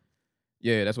China.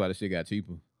 Yeah, that's why the shit got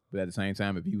cheaper. But at the same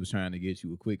time, if he was trying to get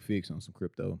you a quick fix on some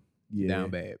crypto, down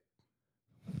bad.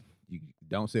 You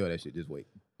don't sell that shit. Just wait.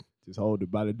 Just hold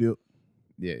it by the dip.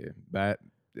 Yeah,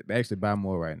 buy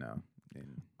more right now,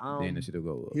 and then the shit will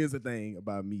go up. Here's the thing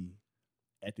about me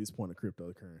at this point of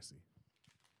cryptocurrency.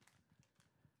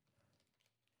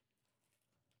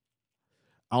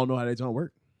 I don't know how that junk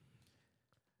work.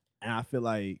 And I feel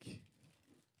like,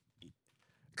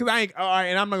 because I ain't, all right,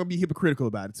 and I'm not going to be hypocritical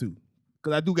about it too.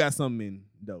 Because I do got something in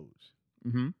Doge.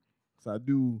 Mm-hmm. So I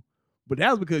do, but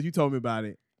that was because you told me about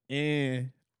it and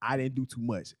I didn't do too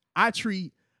much. I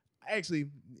treat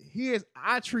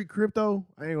crypto,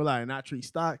 I ain't gonna lie, and I treat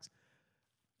stocks.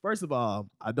 First of all,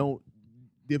 I don't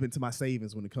dip into my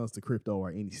savings when it comes to crypto or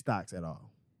any stocks at all.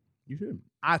 You should.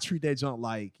 I treat that junk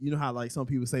like, you know how like some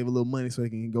people save a little money so they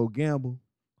can go gamble?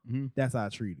 Mm-hmm. That's how I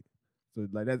treat it. So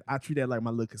like that, I treat that like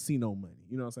my little casino money.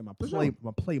 You know what I'm saying?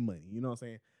 My play money. You know what I'm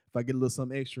saying? If I get a little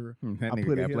something extra, That I nigga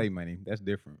put it got here. play money. That's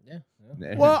different.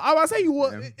 Yeah. Well, I say you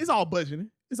what? Yeah. It's all budgeting.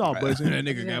 It's all budgeting. That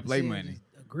nigga got play Shit, money.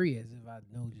 just agree as if I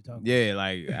know what you're talking Yeah,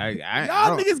 like I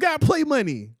Y'all don't- niggas got play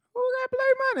money. Who got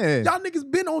play money? Y'all niggas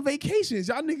been on vacations.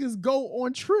 Y'all niggas go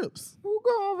on trips. Who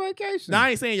go on vacation? Now I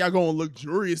ain't saying y'all go on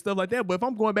luxurious stuff like that, but if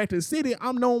I'm going back to the city,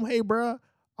 I'm known, hey, bro,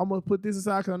 I'm gonna put this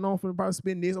aside because I know I'm finna probably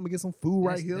spend this. I'm gonna get some food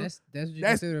right here. That's what you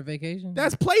That's- consider a vacation?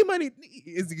 That's play money.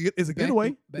 It's a Back getaway.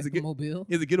 to- Back It's a to Mobile.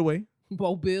 It's a getaway.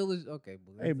 Mobile is okay.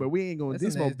 Hey, but we ain't going that's a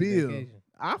this nasty Mobile. vacation.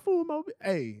 I fool with Moby.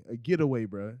 Hey, a getaway,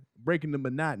 bro. Breaking the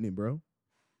monotony, bro.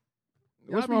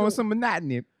 What's be wrong with on- some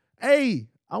monotony? Hey,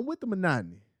 I'm with the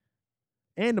monotony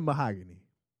and the mahogany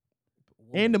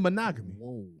and the monogamy.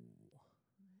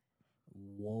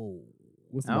 Whoa.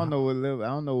 What's I don't know what level. I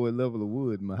don't know what level of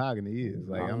wood mahogany is.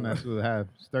 Like I'm not sure how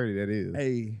sturdy that is.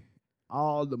 Hey,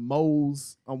 all the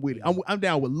moles. I'm with it. I'm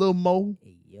down with Lil Mo,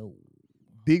 Hey, yo.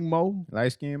 Big Mo.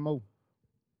 Light skin Mo.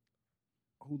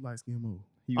 Who light skin Mo?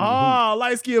 He was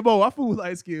Light skin Mo. I fool with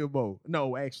light skin Mo.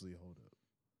 No, actually, hold up.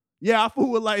 Yeah, I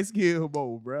fool with light skin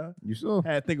Mo, bruh. You sure?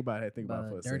 Had to think about it. Think about it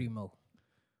for a Dirty second. Mo.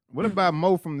 What about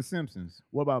Mo from The Simpsons?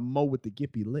 What about Mo with the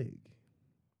gippy leg?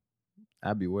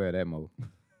 I'd be aware of that Mo.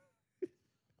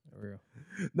 For real.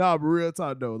 Nah, but real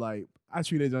talk though, like I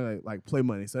treat that junk like play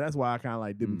money, so that's why I kind of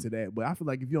like dip into that. But I feel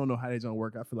like if you don't know how that junk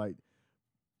work, I feel like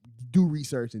do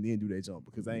research and then do that junk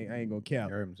because I ain't gonna I cap.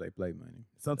 heard him say play money.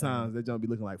 Sometimes that junk be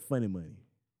looking like funny money.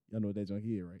 Y'all know what that junk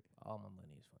is, right? All my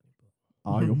money is funny,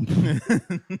 bro. All your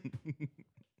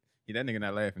Yeah, that nigga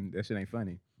not laughing. That shit ain't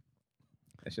funny.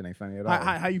 That shit ain't funny at all.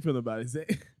 how you feeling about it? Is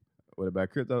that What about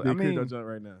crypto? the I mean, crypto junk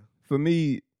right now? for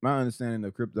me, my understanding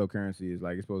of cryptocurrency is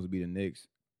like it's supposed to be the next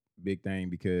big thing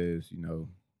because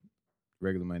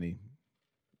regular money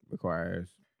requires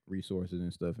resources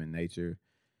and stuff in nature.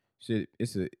 Shit,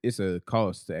 it's a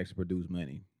cost to actually produce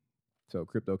money. So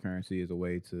cryptocurrency is a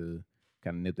way to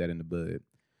kind of nip that in the bud.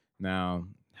 Now,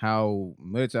 how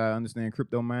much I understand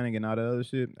crypto mining and all the other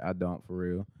shit, I don't for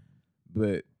real.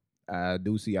 But I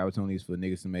do see opportunities for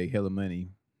niggas to make hella money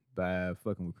by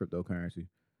fucking with cryptocurrency.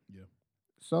 Yeah.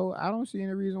 So I don't see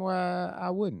any reason why I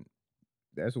wouldn't.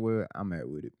 That's where I'm at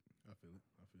with it. I feel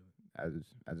it.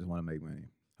 I just want to make money.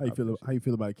 How you I feel? appreciate How you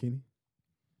feel about it, Kenny?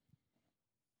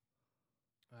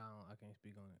 I can't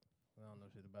speak on it. I don't know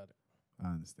shit about it. I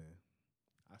understand.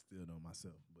 I still don't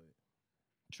myself, but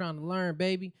Trying to learn,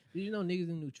 baby. Did you know niggas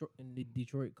in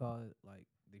Detroit call it like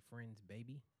they friends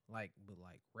baby? Like, but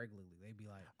like regularly, they be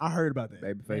like, I heard about that.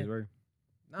 Babyface Yeah. Ray.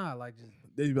 nah, like just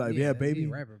They be like, yeah, yeah, he a baby.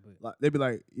 rapper, but Like, they be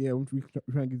like, yeah, we trying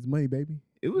to get this money, baby.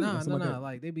 It was nah, something like that.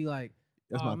 like they be like,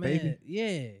 That's oh, my man, baby.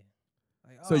 yeah.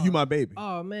 Like, So you my baby.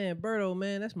 Oh man, Berto,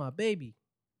 man, that's my baby.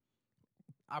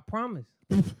 I promise.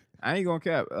 I ain't gonna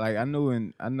cap. Like I know.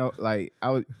 Like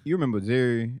you remember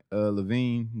Jerry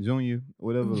Levine Jr.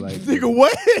 Whatever. Like Nigga,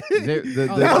 what? the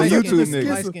Oh, that was YouTube such a nigga.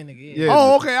 light skin nigga. Yeah.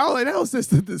 Oh, okay. I was like, that was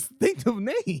just a distinctive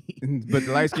name. But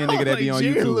the light skinned I nigga was that be like, on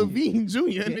Jerry YouTube. Levine Jr.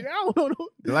 Nigga, I don't know.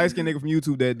 The light skinned nigga from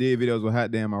YouTube that did videos with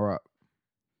Hot Damn I Rock.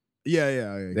 Yeah.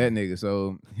 That nigga.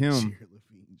 So him, Jerry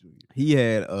Levine Jr. he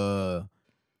had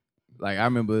like I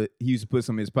remember he used to put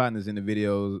some of his partners in the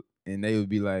videos and they would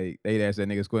be like, they'd ask that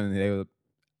nigga question and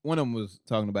one of them was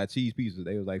talking about cheese pizza.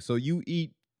 They was like, so you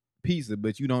eat pizza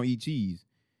but you don't eat cheese?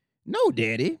 No,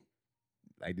 daddy.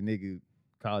 Like the nigga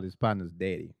called his partners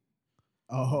daddy.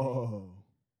 Oh.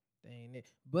 Ain't it?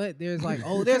 But there's like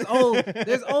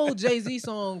there's old Jay-Z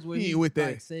songs where He he ain't with that.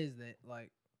 like says that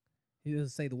like he doesn't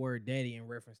say the word daddy in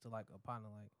reference to like a partner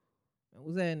like man,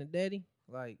 was that in the daddy?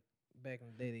 Like back in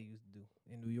the day they used to do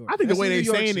in New York. I think That's the way some they New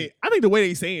York saying shit. it, I think the way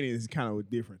they saying it is kind of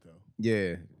different though.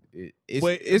 Yeah. It's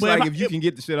But like if if you can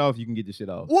get the shit off, you can get the shit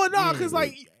off. Well, no, Yeah, because But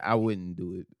like, I wouldn't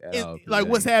do it at all. 'cause like that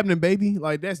what's ain't- happening, baby?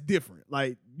 Like that's different.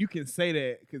 Like you can say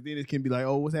that because then it can be like,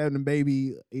 oh, what's happening,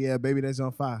 baby? Yeah, baby, that's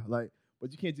on fire. Like,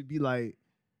 but you can't just be like,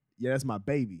 yeah, that's my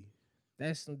baby.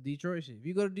 That's some Detroit shit. If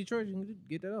you go to Detroit, you can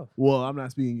get that off. Well, I'm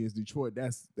not speaking against Detroit.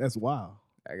 That's wild.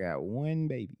 I got one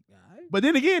baby. Alright. But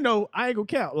then again, though, I ain't gonna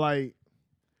count. Like,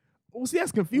 well, see,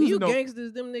 that's When confusing. you though.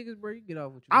 gangsters, them niggas, bro, you get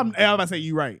off what you I'm want. about to say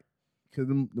you right. Cause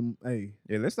them, hey,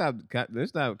 Yeah, let's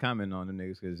stop commenting on the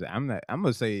niggas because I'm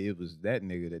gonna say it was that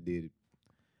nigga that did it.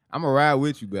 I'm gonna ride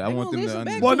with you, but I They want gonna them to listen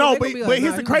back understand. to well, it. no, They but gonna be but like,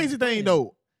 here's nah, the he crazy was thing playing.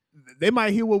 though. They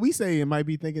might hear what we say and might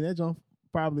be thinking that junk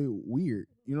probably weird.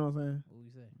 You know what I'm saying? What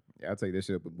you say? Yeah, I'll take that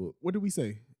shit up a book. What did we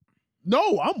say?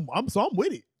 No, I'm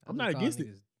with it. I I'm just not call against it.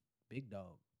 niggas Big dog.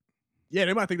 Yeah,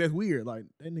 they might think that's weird. Like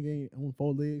that nigga ain't on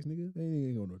 4 legs, nigga. That nigga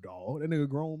ain't on no dog. That nigga a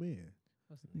grown man.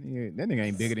 What's the nigga? Nigga, that nigga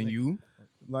ain't bigger than you.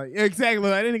 Like exactly,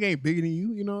 like that nigga ain't bigger than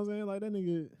you. You know what I'm saying? Like that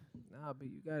nigga. Nah, but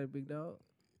you got it, big dog.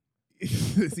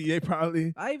 See, they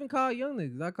probably. I even call young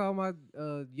niggas. I call my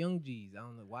young G's. I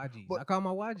don't know YGs. But- I call my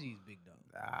YGs big dog.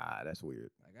 Ah, that's weird.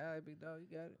 Like, all right, big dog,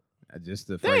 you got it. Just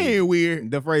the That phrase. ain't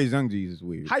weird. The phrase "young G's" is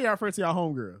weird. How y'all refer to y'all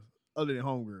homegirls other than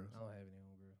homegirls? I don't have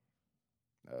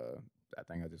any homegirl. I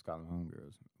think I just call them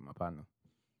homegirls. My partner.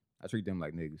 I treat them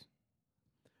like niggas.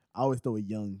 I always throw a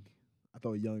young. I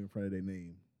throw a young in front of their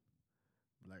name.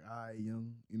 Like, all right,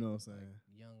 young. You know what I'm saying?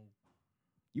 Young.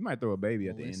 You might throw a baby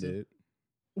at the end Melissa. of it.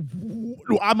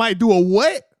 I might do a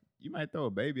what? You might throw a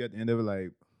baby at the end of it,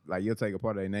 like you'll take a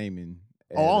part of their name and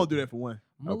Oh, I'll do that for one.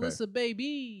 Melissa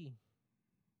Baby.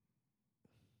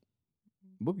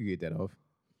 Book could get that off.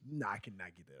 Nah, I cannot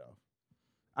get that off.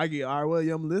 I get, all right, well,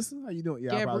 young Melissa, how you doing?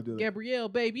 Yeah, I'll probably do that. Gabrielle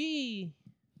Baby.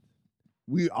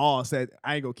 We all said,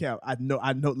 I ain't gonna cap. I know,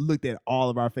 looked at all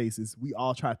of our faces. We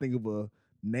all try to think of a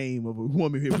name of a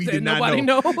woman here. We did not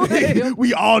know.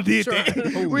 We all did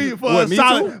that. We for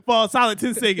a solid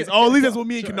 10 seconds. Oh, at least that's what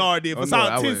me and Kennard did. For a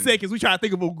solid 10 seconds, we try to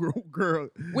think of a girl.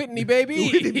 Whitney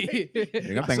Baby.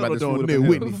 I'm thinking about this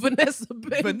Whitney. Vanessa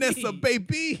Baby. Vanessa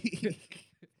Baby.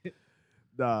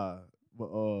 Nah, but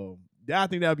I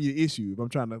think that'd be an issue if I'm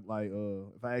trying to like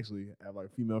if I actually have like a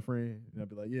female friend and I'd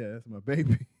be like, yeah, that's my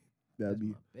baby. That'd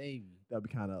be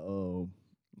kind of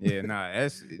yeah,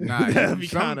 that's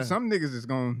some niggas is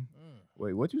going.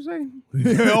 Wait, what you say?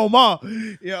 Oh ma,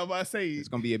 yeah, I'm about to say it's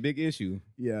gonna be a big issue.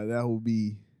 Yeah, that would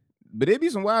be. But it'd be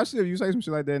some wild shit if you say some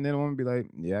shit like that and then the woman be like,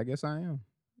 yeah, I guess I am.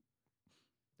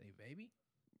 They baby?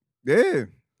 Yeah. That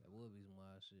would be some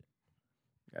wild shit.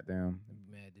 Goddamn. That'd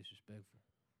be mad disrespectful.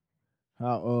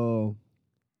 How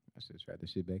I should have tried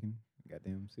this shit back in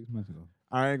goddamn 6 months ago.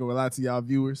 I ain't gonna lie to y'all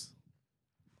viewers.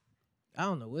 I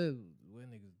don't know where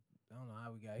niggas. I don't know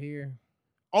how we got here.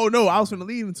 Oh no, I was finna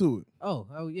lead into it.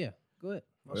 Oh yeah. Go ahead.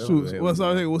 Shoot.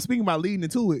 Well, speaking about leading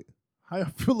into it, how y'all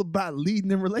feel about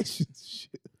leading in relationships?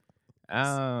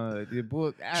 The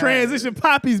book Transition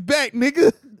Poppy's back,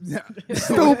 nigga.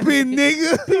 Stupid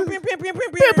nigga.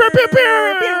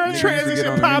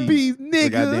 Transition Poppy's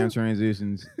nigga. Goddamn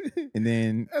transitions. And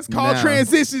then that's called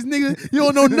transitions, nigga. You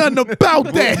don't know nothing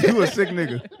about that. You a sick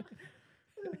nigga.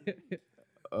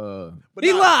 But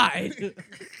he lied.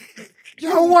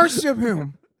 Y'all worship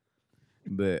him.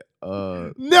 But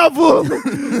never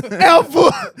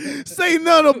ever say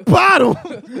nothing about him.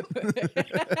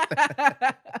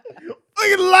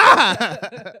 Look at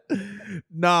lie.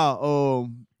 Nah,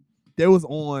 there was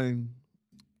on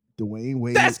Dwayne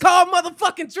Wade. That's called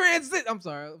motherfucking transit. I'm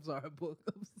sorry, book.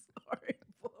 I'm sorry,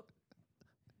 book.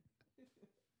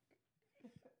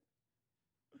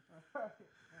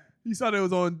 You saw that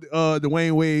was on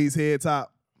Dwayne Wade's head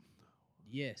top.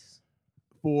 Yes.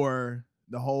 For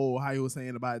the whole, how he was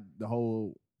saying about the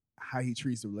whole, how he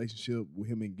treats the relationship with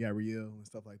him and Gabrielle and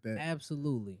stuff like that.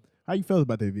 Absolutely. How you felt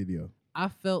about that video? I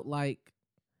felt like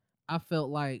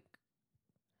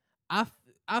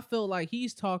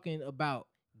he's talking about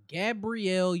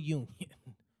Gabrielle Union.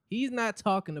 He's not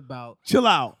talking about. Chill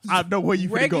out. I know where you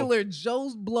regular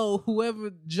Joe's Blow,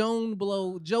 whoever Joe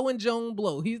and Joan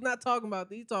Blow. He's not talking about.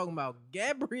 He's talking about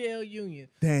Gabrielle Union.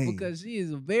 Dang. Because she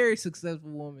is a very successful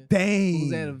woman. Dang.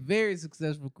 Who's had a very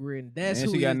successful career, and that's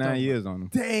who she got 9 years on him.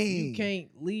 Dang. You can't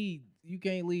lead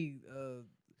a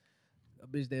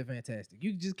bitch that fantastic.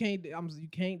 You just can't. You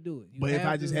can't do it. But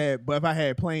if I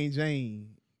had Plain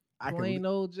Jane. Plain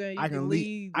old Jane. I can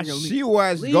lead. She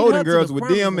watched Golden Girls with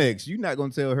DMX. You're not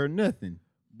gonna tell her nothing.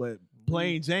 But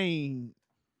Plain Jane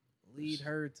lead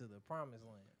her to the promised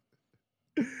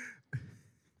land.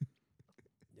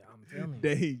 Yeah, I'm telling you.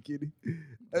 Dang, kitty.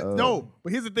 No,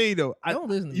 but here's the thing though. Don't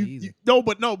listen to me either.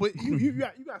 But you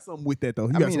got something with that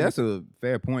though. I mean, that's a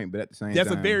fair point, but at the same time,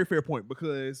 that's a very fair point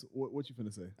because what you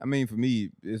finna say? I mean, for me,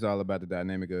 it's all about the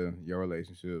dynamic of your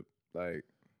relationship. Like,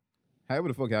 however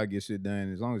the fuck y'all get shit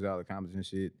done, as long as y'all accomplishing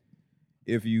shit.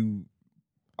 If you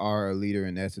are a leader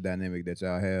and that's the dynamic that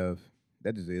y'all have,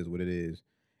 that just is what it is.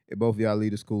 If both of y'all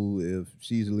leaders cool, if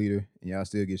she's a leader and y'all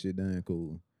still get shit done,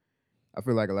 cool. I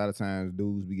feel like a lot of times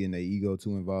dudes be getting their ego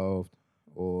too involved,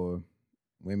 or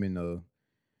women,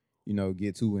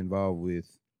 get too involved with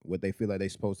what they feel like they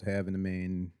supposed to have in a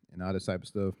man and all this type of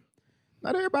stuff.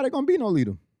 Not everybody gonna be no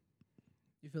leader.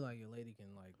 You feel like your lady can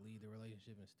like lead the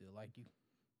relationship and still like you?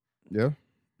 Yeah.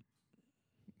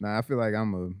 Nah, I feel like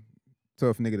I'm a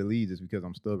tough nigga to lead just because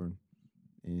I'm stubborn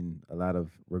in a lot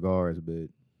of regards, but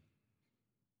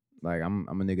like I'm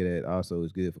a nigga that also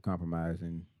is good for compromise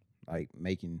and like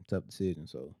making tough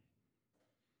decisions. So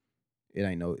it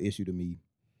ain't no issue to me.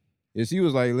 If she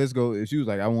was like, let's go, if she was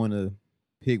like, I want to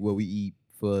pick what we eat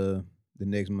for the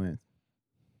next month,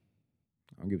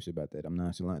 I don't give a shit about that. I'm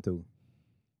nonchalant too.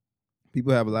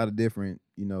 People have a lot of different,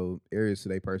 areas to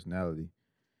their personality.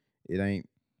 It ain't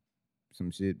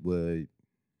some shit where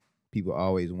people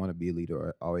always want to be a leader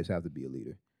or always have to be a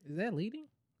leader. Is that leading?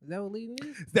 Is that what leading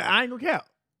is? I ain't gonna count.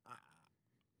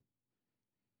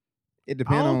 It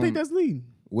depends on. I don't think that's leading.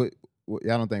 What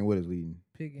y'all don't think what is leading?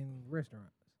 Picking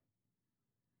restaurants.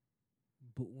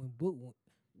 But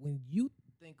when you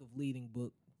think of leading,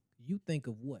 Book, you think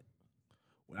of what?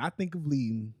 When I think of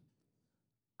leading,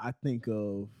 I think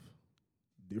of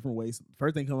different ways.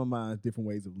 First thing come to mind is different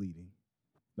ways of leading.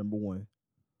 Number one.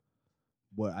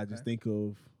 But I just think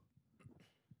of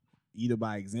either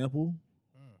by example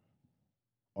Mm.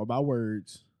 or by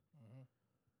words. Mhm.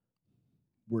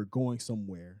 We're going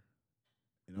somewhere,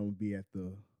 and I'm gonna be at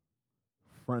the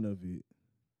front of it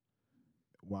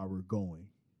while we're going.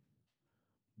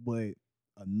 But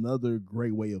another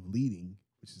great way of leading,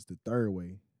 which is the third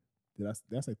way. Did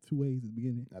I say 2 ways at the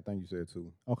beginning? I think you said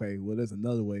 2. Okay, well, there's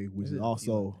another way, which There's is a few, I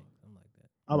also. think, something like that.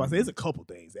 I was about to say there's a couple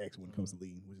things actually when it comes to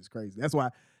leading, which is crazy. That's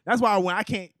why when I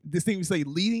can't distinctly say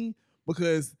leading,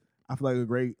 because I feel like a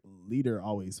great leader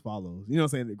always follows. You know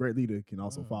what I'm saying? A great leader can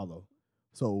also follow.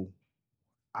 So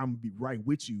I'm gonna be right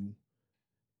with you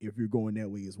if you're going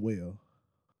that way as well.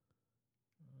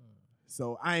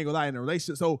 So I ain't gonna lie, in a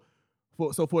relationship. So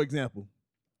for example,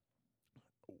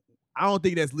 I don't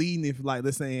think that's leading if like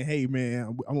let's say, hey man,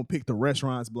 I'm gonna pick the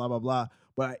restaurants, blah blah blah.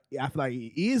 But I feel like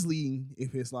it is leading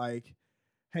if it's like,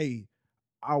 hey,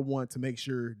 I want to make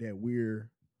sure that we're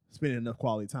spending enough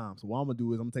quality time. So what I'm gonna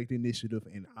do is I'm gonna take the initiative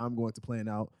and I'm going to plan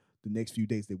out the next few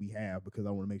dates that we have because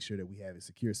I want to make sure that we have it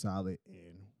secure, solid,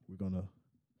 and we're gonna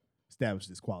establish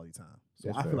this quality time. So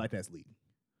That's I fair. feel like that's leading.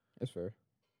 That's fair.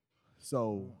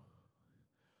 So,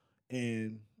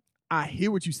 and I hear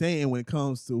what you're saying when it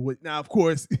comes to what. Now, of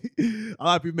course, a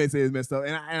lot of people may say it's messed up,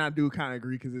 and I do kind of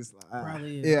agree because it's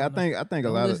Probably is. Yeah, I don't know. think a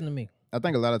Don't lot of listen to me. I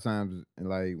think a lot of times,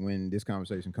 like when this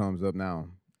conversation comes up now,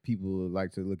 people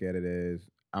like to look at it as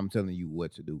I'm telling you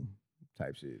what to do,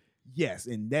 type shit. yes,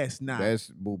 and that's not That's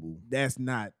boo boo. that's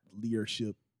not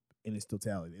leadership in its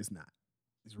totality. It's not.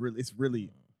 It's really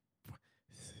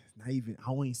not even.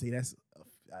 I won't even say that's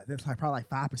like probably like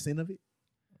 5% of it.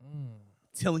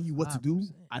 Telling you what to do.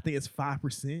 5%. I think it's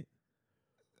 5%.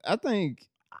 I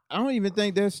don't even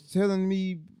think that's telling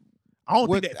me. I don't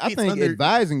What, think that I fits think under.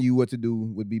 advising you what to do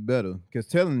would be better. Because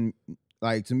telling,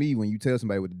 like to me, when you tell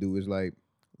somebody what to do, it's like,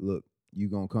 look, you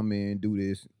gonna come in, do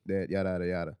this, that, yada yada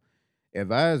yada.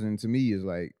 Advising to me is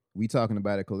like we talking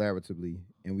about it collaboratively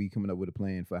and we coming up with a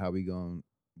plan for how we gonna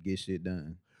get shit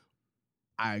done.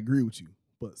 I agree with you,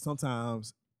 but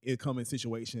sometimes it come in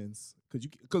situations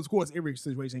because of course every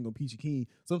situation ain't gonna peachy keen.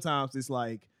 Sometimes it's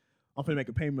like I'm finna make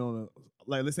a payment on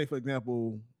like let's say for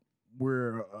example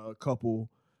we're a couple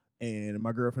and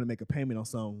my girl finna make a payment on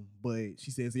something, but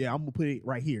she says yeah I'm gonna put it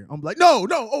right here. I'm like no,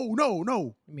 oh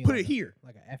no, You mean put like it here.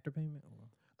 like an after payment?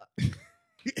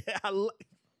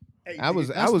 Hey, I was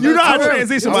you know how to early.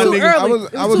 transition, It my was too nigga. early. was-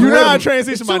 It I was was too You know how to early.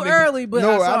 transition, It's my too nigga. early, but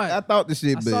no, I saw it. I thought the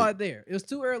shit, I but saw it there. It was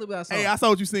too early, but I saw Hey, it. I saw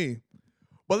what you're saying.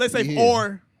 But let's say, Yeah.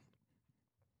 or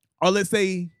let's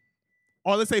say,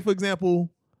 for example,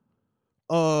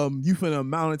 you finna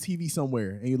mount a TV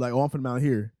somewhere, and you're like, oh, I'm finna mount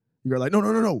here. You're like,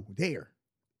 no, there.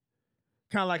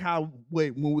 Kind of like how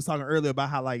when we was talking earlier about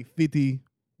how like 50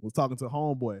 was talking to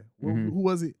homeboy. Mhm. Who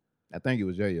was it? I think it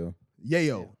was J.O.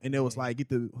 Yayo, and it was like get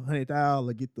the 100,000,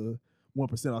 like get the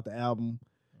 1% off the album.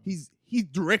 He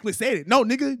directly said it. No,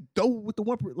 nigga, go with the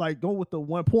 1, like go with the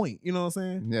 1 point. You know what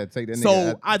I'm saying? Yeah, take that So,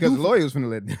 nigga. I Because do- the lawyers finna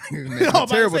let niggas make I was about a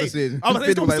to terrible say- decision. I was about to say,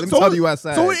 50 was like, let me so- talk to you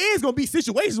outside. So it is gonna be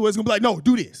situations where it's gonna be like, no,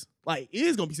 do this. Like it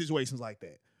is gonna be situations like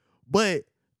that. But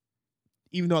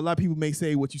even though a lot of people may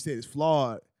say what you said is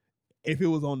flawed, if it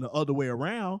was on the other way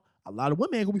around, a lot of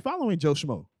women ain't gonna be following Joe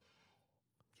Schmo.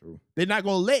 True. They're not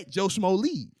gonna let Joe Schmo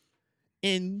lead.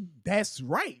 And that's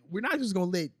right. We're not just gonna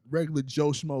let regular Joe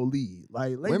Schmo lead.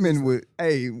 Like ladies, Women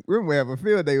would have a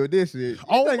field day with this shit. You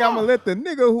Oh, think I'm my. gonna let the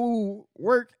nigga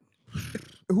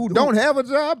who don't have a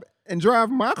job and drive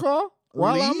my car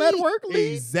while I'm at lead? work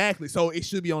lead? Exactly. So it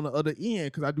should be on the other end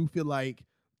because I do feel like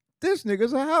This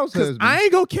nigga's a house because husband. I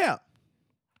ain't gonna cap.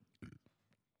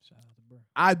 Shout out to bro.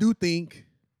 I do think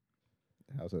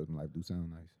House husband life do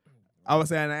sound nice. I was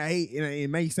saying I hate it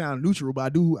may sound neutral,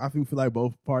 but I feel like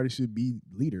both parties should be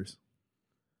leaders.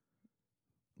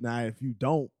 Now, if you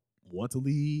don't want to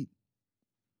lead,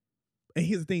 and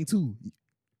here's the thing too,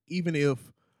 even if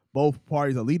both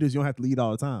parties are leaders, you don't have to lead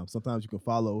all the time. Sometimes you can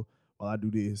follow while I do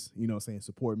this, you know what I'm saying,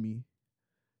 support me,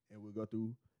 and we'll go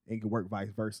through and it can work vice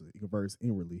versa. It can verse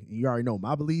inwardly. And you already know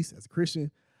my beliefs as a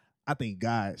Christian, I think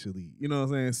God should lead. You know what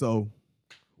I'm saying? So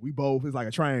we both, it's like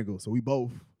a triangle. So we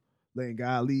both letting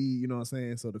God lead, you know what I'm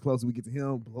saying? So the closer we get to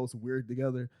him, the closer we're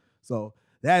together. So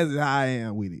that is how I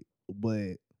am with it.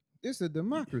 But It's a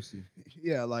democracy.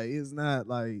 yeah, like it's not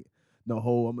like no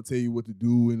whole I'm gonna tell you what to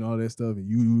do and all that stuff, and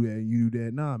you do that and you do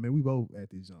that. Nah, man, we both at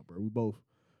this jump, bro. We both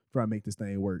try to make this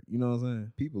thing work. You know what I'm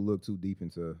saying? People look too deep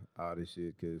into all this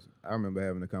shit because I remember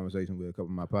having a conversation with a couple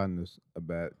of my partners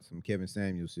about some Kevin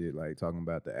Samuel shit, like talking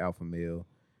about the alpha male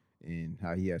and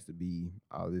how he has to be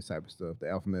all this type of stuff. The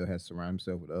alpha male has to surround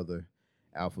himself with other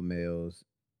alpha males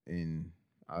and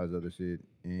all this other shit.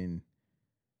 And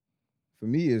for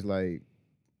me, it's like,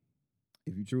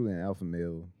 if you're truly an alpha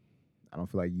male, I don't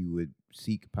feel like you would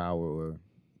seek power or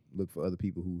look for other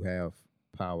people who have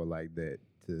power like that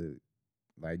to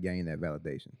like gain that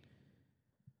validation.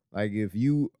 Like if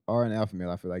you are an alpha male,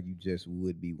 I feel like you just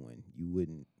would be one. You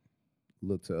wouldn't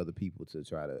look to other people to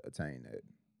try to attain that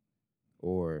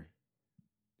or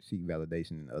seek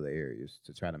validation in other areas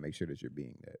to try to make sure that you're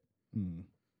being that.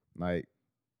 Like,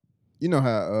 you know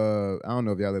how I don't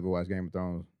know if y'all ever watched Game of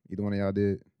Thrones. Either one of y'all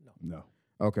did? No.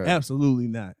 Okay. Absolutely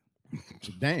not.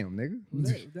 Damn,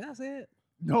 nigga. Did I say it?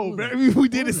 No, What was man, that? we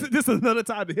did What was this. it? This is another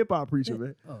time the hip hop preacher,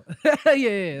 man. Oh,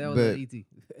 yeah, that was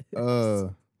But,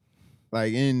 ET.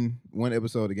 Like in one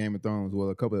episode of Game of Thrones, well,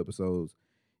 a couple episodes,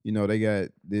 you know, they got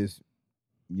this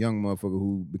young motherfucker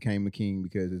who became a king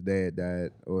because his dad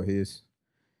died or his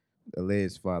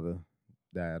alleged father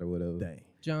died or whatever. Dang.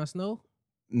 Jon Snow.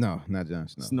 No, not Jon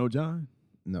Snow. Snow John.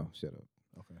 No, shut up.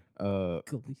 Okay.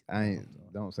 Cool. I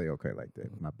ain't. Don't say okay like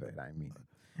that. My bad. I ain't mean it.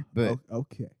 But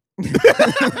Okay.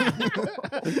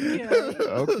 okay.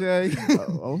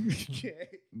 Okay.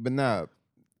 But nah,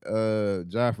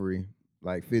 Joffrey,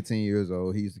 like 15 years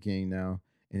old, he's the king now,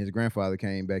 and his grandfather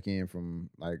came back in from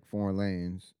like foreign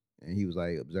lands, and he was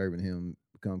like observing him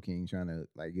become king, trying to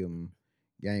like give him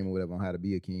game or whatever on how to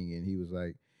be a king, and he was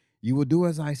like, "You will do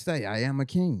as I say. I am a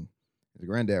king." His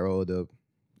granddad rolled up.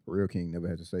 A real king never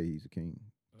has to say he's a king.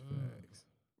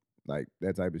 Like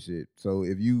that type of shit. So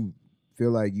if you feel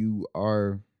like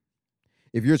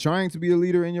if you're trying to be a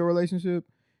leader in your relationship,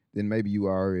 then maybe you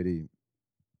are already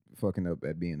fucking up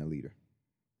at being a leader.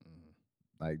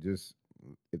 Like just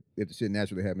if the shit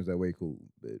naturally happens that way, cool.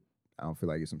 But I don't feel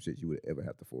like it's some shit you would ever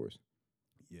have to force.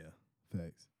 Yeah.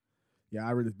 Facts. Yeah,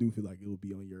 I really do feel like it will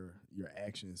be on your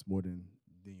actions more than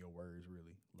your words,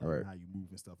 really. Like Right. how you move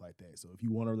and stuff like that. So if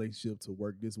you want a relationship to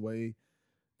work this way,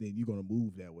 then you're gonna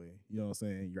move that way. You know what I'm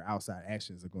saying? Your outside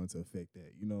actions are going to affect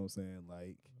that. You know what I'm saying?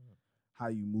 Like how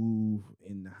you move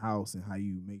in the house and how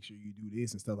you make sure you do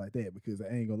this and stuff like that. Because I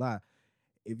ain't gonna lie,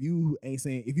 if you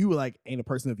were like ain't a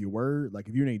person of your word, like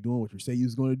if you ain't doing what you say you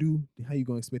was gonna do, then how you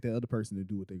gonna expect that other person to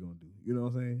do what they're gonna do? You know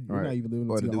what I'm saying? You're Right. not even living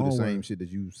Or up to to do your the own same word. shit that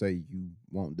you say you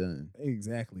want done.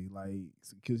 Exactly. Like,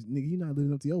 because nigga, you're not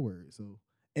living up to your word. So,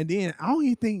 and then I don't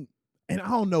even think, and I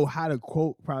don't know how the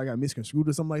quote probably got misconstrued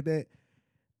or something like that.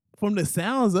 From the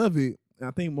sounds of it, and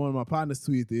I think one of my partners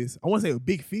tweeted this. I want to say a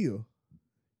Big Phil.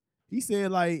 He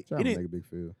said like, Trying to make a big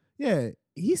feel. yeah,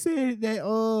 he said that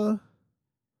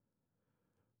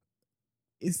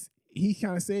he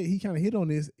kind of hit on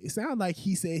this. It sounded like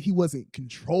he said he wasn't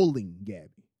controlling Gabby.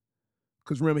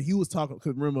 Cause remember he was talking.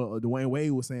 Cause remember Dwayne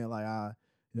Wade was saying like,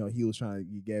 he was trying to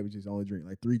get Gabby just only drink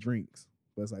like 3 drinks.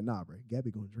 But it's like, nah, bro,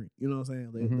 Gabby gonna drink. You know what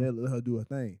I'm saying? Let her do her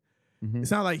thing. Mm-hmm. It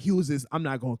sounded like he was just, I'm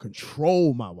not gonna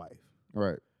control my wife.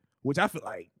 Right. Which I feel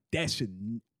like that should,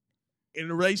 in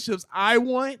the relationships I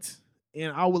want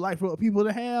and I would like for people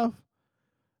to have,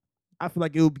 I feel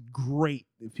like it would be great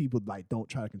if people like don't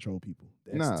try to control people.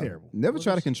 That's terrible. Never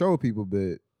try to control people,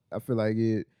 but I feel like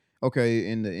it. Okay,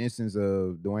 in the instance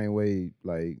of Dwayne Wade,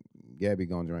 like Gabby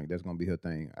gonna drink, that's gonna be her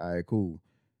thing. All right, cool.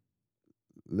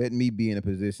 Let me be in a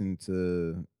position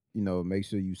to, make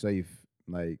sure you safe.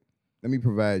 Like, let me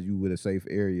provide you with a safe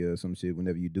area or some shit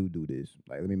whenever you do this.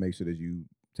 Like, let me make sure that you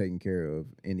taken care of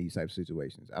in these type of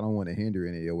situations. I don't want to hinder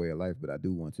any of your way of life, but I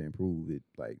do want to improve it,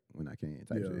 like when I can,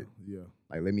 type shit. Yeah,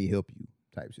 Like, let me help you,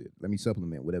 type shit. Let me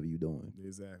supplement whatever you're doing.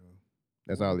 exactly.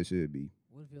 That's all it should be.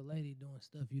 What if your lady doing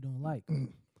stuff you don't like?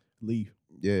 Leave.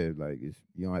 Yeah, like you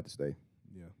don't have to stay.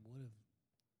 Yeah.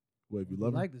 What What if you if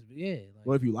love her? like this? Yeah. Like,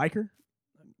 What if you like her?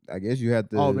 I guess you have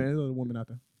to. Oh man, there's other women out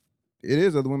there. It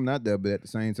is other women out there, but at the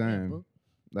same yeah, time, bro.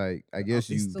 like I guess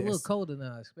It's you. a little colder than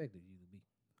I expected you to be.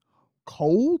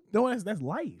 Cold? No, that's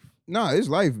life. No, it's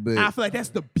life, but I feel like that's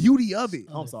the beauty of it. It's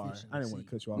I'm sorry, I didn't want inefficient.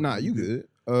 to cut you off. nah, you good.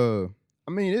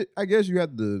 I mean, I guess you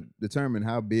have to determine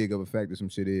how big of a factor some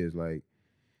shit is. Like,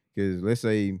 because let's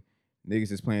say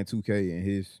niggas is playing 2K and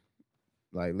his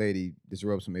like lady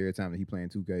disrupts him every time that he playing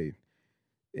 2K,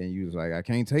 and you was like, I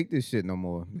can't take this shit no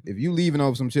more. If you leaving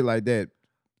over some shit like that,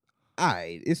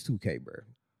 alright, it's 2K, bro.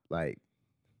 Like,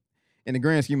 in the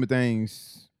grand scheme of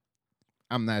things,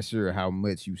 I'm not sure how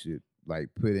much you should like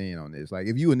put in on this. Like,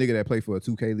 if you a nigga that play for a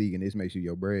 2K league and this makes you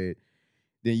your bread,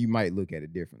 then you might look at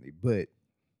it differently. But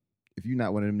if you're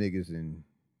not one of them niggas, and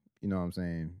you know what I'm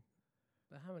saying,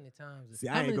 But how many times? See,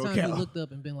 I how ain't many gonna times you count. looked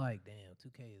up and been like, "Damn,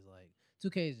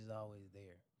 2K is just always there."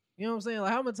 You know what I'm saying?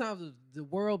 Like, how many times has the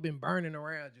world been burning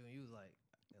around you, and you was like,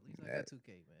 "At least I got 2K,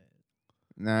 man."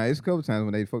 nah, it's a couple times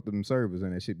when they fucked up them servers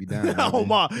and that shit be down. Oh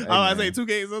my! Hey, I say man.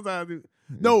 2K sometimes. Dude.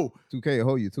 No, 2K will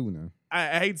hold you too now.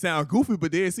 I hate to sound goofy,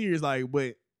 but they're serious. Like,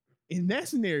 but in that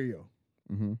scenario,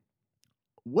 Mm-hmm.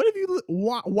 what if you?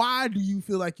 Why do you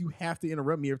feel like you have to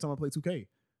interrupt me every time I play 2K?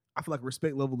 I feel like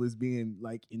respect level is being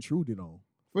like intruded on.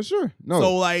 For sure. No.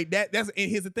 So like that's and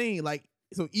here's the thing, like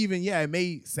so even it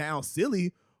may sound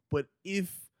silly, but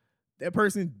if that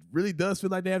person really does feel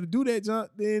like they have to do that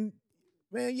jump, then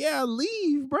man, yeah,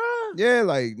 leave, bruh. Yeah,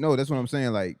 like no, that's what I'm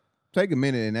saying. Like, take a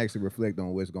minute and actually reflect on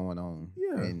what's going on,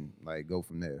 Yeah. and like go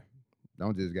from there.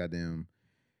 Don't just goddamn.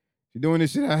 You're doing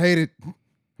this shit. I hate it.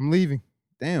 I'm leaving.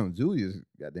 Damn, Julia's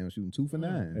goddamn shooting 2 for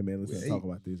 9. Hey man, let's Yeah, talk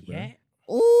about this, bro. Yeah.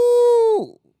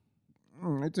 Ooh,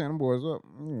 they tearing them boys up.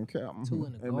 Okay. 2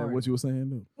 in the Hey guard. man, what you were saying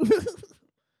though?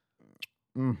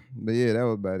 But yeah, that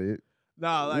was about it.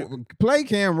 Nah, like Play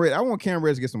Cam Red. I want Cam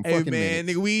Red to get some hey fucking man,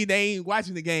 minutes. nigga, they ain't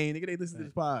watching the game. Nigga, they listen to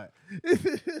this pod.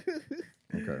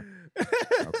 Okay.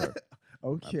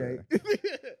 Okay.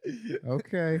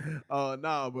 Okay.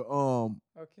 Nah, but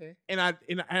Okay. and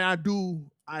I do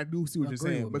see what you're Agree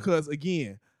saying with me. because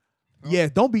again, yeah,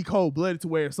 don't be cold blooded to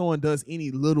where if someone does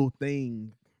any little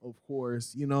thing, of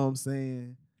course, you know what I'm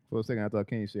saying. For a second, I thought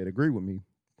Kenny said agree with me.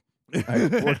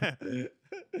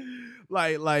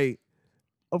 like,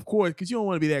 of course, because you don't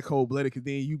want to be that cold blooded, because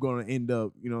then you're gonna end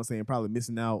up, you know what I'm saying, probably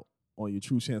missing out on your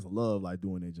true chance of love, like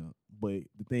doing that jump. But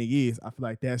the thing is, I feel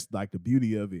like that's like the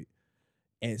beauty of it,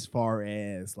 as far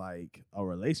as like a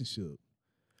relationship,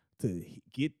 to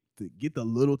get the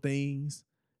little things.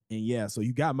 And yeah, so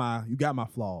you got my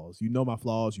flaws. You know my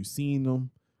flaws. You seen them,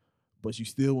 but you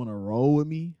still want to roll with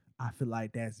me. I feel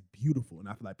like that's beautiful, and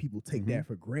I feel like people take that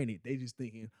for granted. They just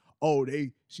thinking, oh,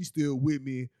 she's still with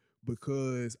me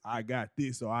because I got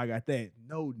this or I got that.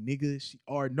 No, nigga,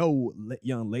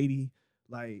 young lady,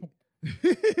 like,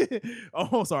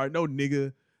 oh, sorry, no,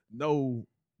 nigga, no.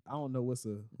 I don't know what's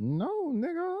a No,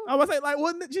 nigga. I was like,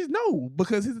 well, just no,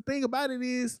 because here's the thing about it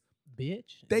is Bitch.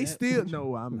 they Is that- still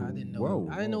no. I didn't know. Whoa.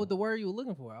 I didn't know what the word you were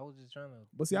looking for. I was just trying to.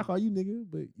 But see, I call you nigga,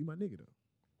 but you my nigga though.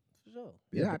 For sure.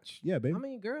 Yeah, yeah, baby. I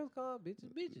mean, girls call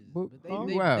bitches bitches, But- but they oh,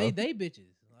 they, wow. they bitches.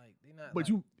 Like they not. But like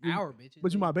you- our bitches.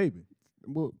 But you my baby.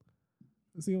 Well,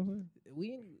 See what I'm saying? If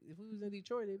we was in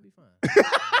Detroit, it'd be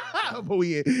fine. But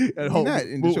we at home. not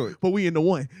in Detroit. But we in the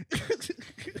one.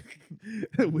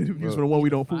 we just for the one we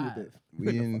don't fool with Five. that. we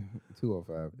in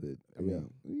 205, but I mean,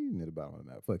 we near the bottom of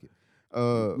the map. Fuck it.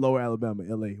 Lower Alabama,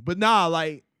 LA. But nah,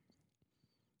 like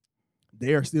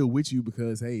they are still with you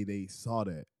because hey, they saw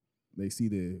that. They see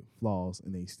the flaws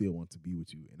and they still want to be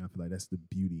with you. And I feel like that's the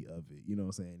beauty of it. You know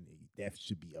what I'm saying? That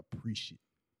should be appreciated.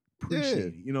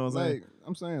 You know what I'm saying? Like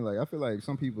I'm saying, like I feel like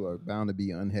some people are bound to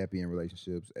be unhappy in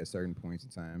relationships at certain points in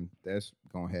time. That's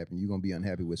gonna happen. You're gonna be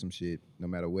unhappy with some shit, no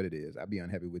matter what it is. I'd be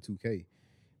unhappy with 2K,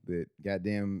 but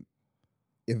goddamn,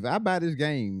 if I buy this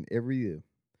game every year,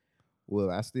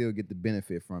 well, I still get the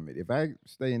benefit from it. If I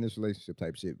stay in this relationship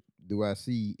type shit, do I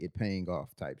see it paying off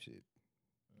type shit?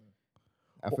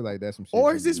 I feel like that's some shit. Or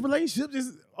you is this do. relationship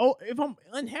just if I'm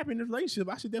unhappy in this relationship,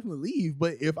 I should definitely leave.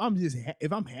 But if I'm just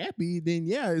if I'm happy, then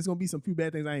yeah, it's gonna be some few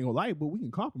bad things I ain't gonna like, but we can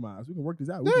compromise. We can work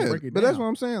this out. We can Yeah, break it but down. that's what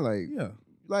I'm saying. Like, Yeah.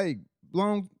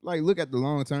 look at the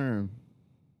long term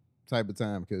type of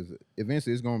time, because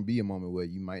eventually it's gonna be a moment where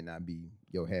you might not be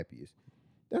your happiest.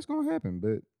 That's gonna happen,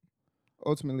 but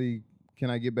ultimately, can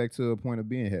I get back to a point of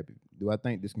being happy? Do I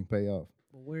think this can pay off?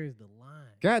 But where's the line?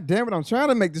 God damn it, I'm trying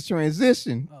to make this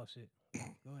transition. Oh shit.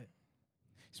 Go ahead.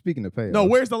 Speaking of payoff. No,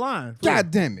 where's the line?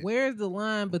 God damn it. Where's the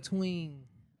line between?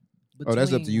 Oh,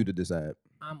 that's up to you between to decide.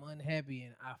 I'm unhappy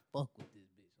and I fuck with this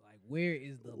bitch. Like, where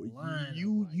is the line? of,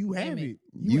 You like, have damn it.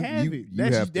 You have it. you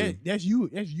That's have to. that's you.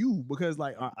 That's you. Because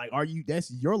are you? That's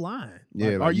your line.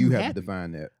 Yeah, are you have happy? to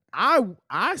define that.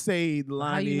 I say the How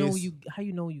line you is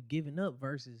know you giving up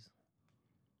versus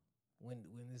when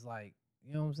it's like,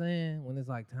 you know what I'm saying? When it's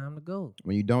like time to go.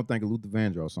 When you don't think of Luther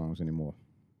Vandross songs anymore.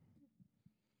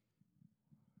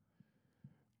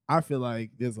 I feel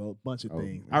like there's a bunch of Oh,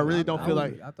 things. yeah, I really don't feel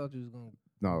like. I thought you was gonna.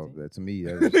 No, that to me,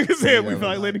 that Nigga was, said yeah, we that feel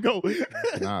like was- letting it go.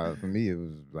 Nah, for me it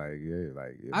was like, yeah,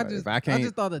 like if I I can't.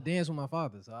 just thought of dance with my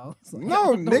father, so I was like,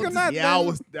 No, nigga, not yeah,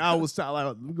 that. I was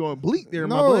like going bleak there,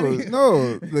 my No, buddy.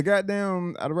 no, the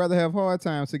goddamn. I'd rather have hard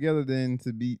times together than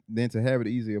to have it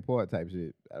easier apart type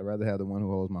shit. I'd rather have the one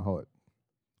who holds my heart.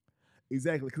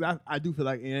 Exactly, because I do feel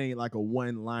like it ain't like a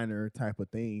one-liner type of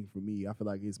thing for me. I feel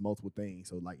like it's multiple things.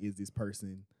 So like, does this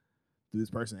person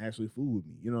actually fool with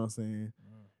me? You know what I'm saying?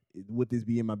 Would this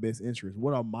be in my best interest?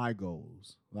 What are my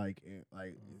goals? Like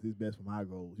is this best for my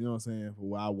goals? You know what I'm saying? For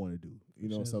what I want to do. You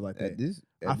know, Sure. stuff like At that. this,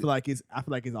 I feel like it's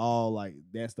all like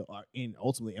that's the and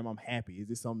ultimately, am I happy? Is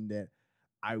this something that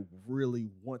I really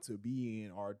want to be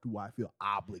in, or do I feel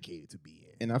obligated to be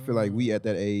in? and I feel like we at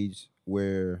that age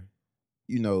where,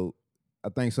 you know, I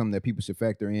think something that people should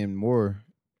factor in more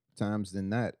times than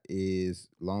not is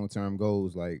long term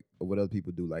goals, like what other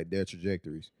people do, like their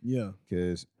trajectories. Yeah.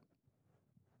 Because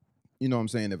you know what I'm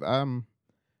saying, if I'm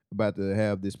about to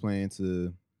have this plan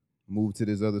to move to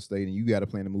this other state and you got a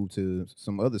plan to move to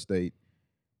some other state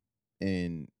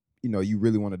and you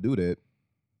really want to do that,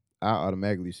 I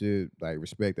automatically should like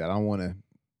respect that. I don't want to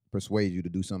persuade you to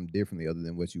do something differently other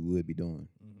than what you would be doing.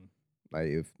 Like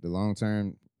if the long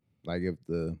term, like if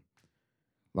the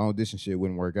long distance shit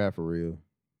wouldn't work out for real,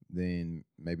 then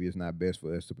maybe it's not best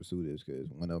for us to pursue this because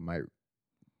one of them might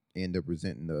end up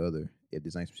resenting the other if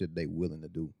this ain't some shit they willing to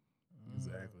do.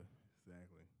 Exactly.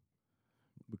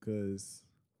 Because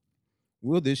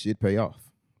Will this shit pay off?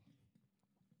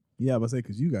 yeah, but say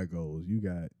because you got goals, you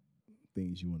got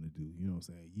things you want to do. You know what I'm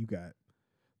saying? You got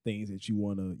things that you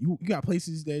want to. You got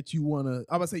places that you want to.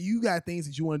 I about to say you got things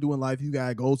that you want to do in life. You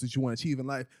got goals that you want to achieve in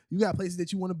life. You got places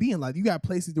that you want to be in life. You got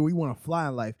places where you want to fly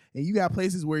in life, and you got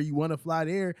places where you want to fly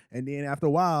there. And then after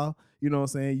a while, you know what I'm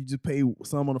saying, you just pay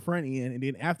some on the front end, and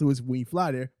then afterwards, when you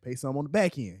fly there, pay some on the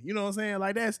back end. You know what I'm saying?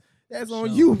 Like that's on Sure.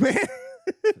 you, man.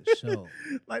 For sure.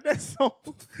 Like that's on.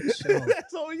 sure.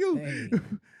 That's on you.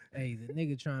 Hey, the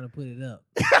nigga trying to put it up.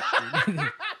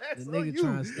 That's The on nigga you.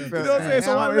 trying to stuff You the know what I'm saying? stat.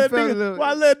 So why It let felt a nigga, little-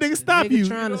 why let nigga stop nigga you?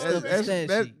 trying to You know stuff what I'm the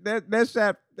saying?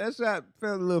 stat. That shot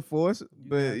felt a little forced,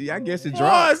 but I guess it Boys,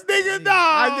 dropped. nigga, no.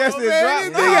 I guess it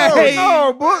man, dropped. no. Nigga hating.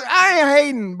 No, boy, I ain't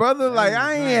hating, brother. Like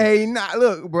I ain't Right. hating. Nah,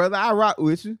 look, brother, I rock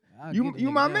with you. I'll You give the you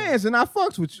nigga my that mans and I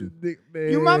fucks with you.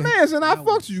 Man. You my mans and I That fucks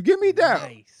was with you. Give me that.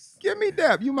 Nice. Give me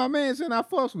that. You my mans and I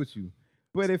fucks with you.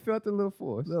 But it felt a little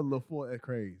forced. Little four, that's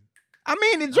crazy. I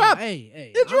mean, it dropped. Hey,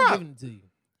 It I'm dropped. giving it to you.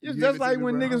 It's Give just it to like me,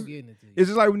 when bro. I'm niggas. giving it to you. It's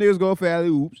just like when niggas go for alley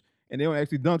oops and they don't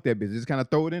actually dunk that bitch. Just kind of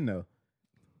throw it in there.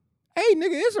 Hey, nigga,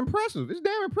 it's impressive. It's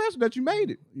damn impressive that you made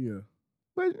it. Yeah.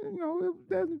 But it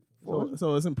doesn't.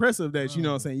 So it's impressive that, you know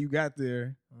what I'm saying, you got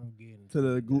there I'm getting it to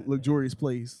the you. Goddamn. luxurious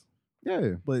place,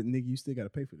 Yeah, but nigga, you still got to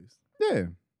pay for this. yeah.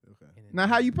 Okay. And Now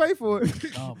how you pay for it?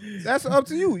 That's up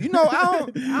to you. I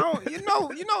don't. You know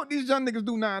what these young niggas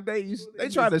do nowadays? They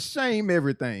try to shame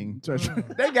everything.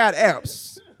 They got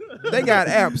apps. They got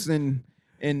apps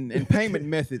and payment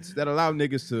methods that allow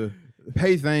niggas to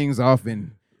pay things off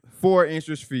in 4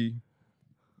 interest free,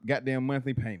 goddamn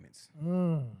monthly payments.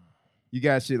 You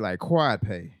got shit like Quad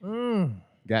Pay,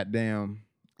 goddamn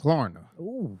Klarna,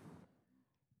 Ooh.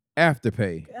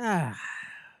 Afterpay. Ah.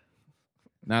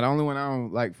 Now the only one I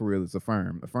don't like for real is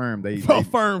Affirm. Affirm they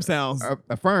Affirm sounds.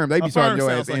 Affirm they be charging your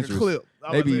ass like interest. a clip.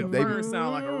 They be- Affirm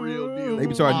sound like a real deal. They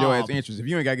be charging your ass Mob. interest. If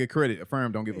you ain't got good credit,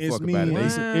 Affirm don't give a It's fuck me, about it.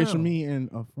 it's, They, it's me and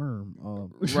Affirm.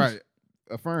 right.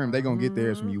 Affirm, they gonna get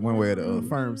theirs from you one way or the other.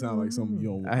 Affirm sound like something you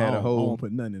don't. I had a don't- whole- I don't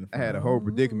put nothing in. I had a whole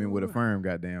predicament with Affirm,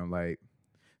 goddamn. Like,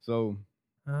 so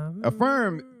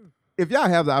Affirm, if y'all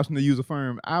have the option to use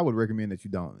Affirm, I would recommend that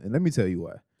you don't. And let me tell you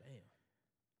why.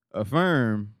 Damn.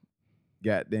 Affirm,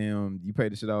 goddamn, you pay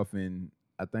the shit off in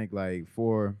I think like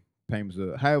 4 payments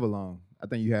of however long. I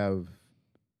think you have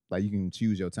like you can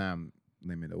choose your time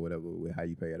limit or whatever with how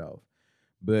you pay it off.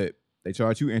 But they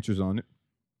charge you interest on it.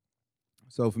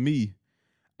 So for me,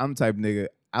 I'm the type of nigga,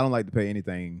 I don't like to pay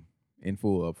anything in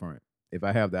full up front. If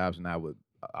I have the option, I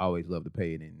always love to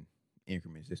pay it in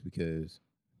increments just because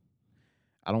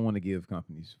I don't want to give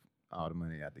companies all the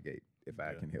money out the gate if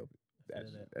I can help it.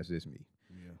 That's just me.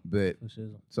 Yeah. But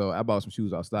so I bought some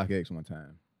shoes off StockX one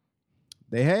time.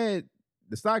 They had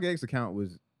the StockX account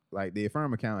was like the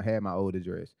Affirm account had my old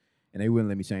address and they wouldn't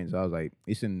let me change it. So I was like,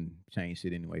 it shouldn't change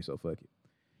shit anyway, so fuck it.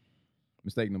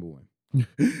 Mistake number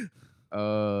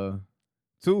 1.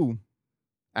 2,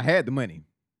 I had the money.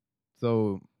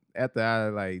 So after I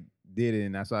like did it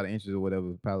and I saw the interest or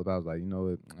whatever, I was like, you know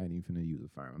what? I ain't even finna use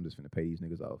Affirm. I'm just finna pay these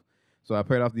niggas off. So I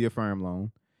paid off the Affirm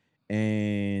loan.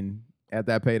 And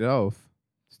after I paid it off,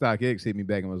 StockX hit me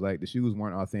back and was like, the shoes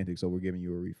weren't authentic, so we're giving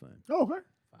you a refund. Oh, okay.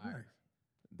 Fire.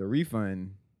 The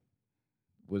refund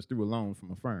was through a loan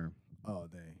from Affirm. Oh,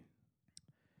 dang.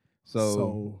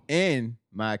 So and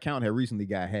my account had recently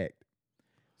got hacked.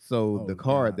 So Oh, the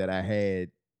card God. that I had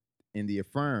in the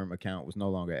Affirm account was no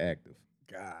longer active.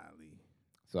 golly.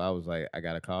 So I was like, I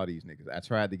gotta call these niggas. I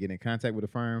tried to get in contact with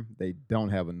Affirm. They don't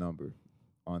have a number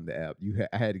on the app.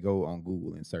 I had to go on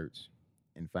Google and search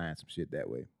and find some shit that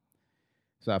way.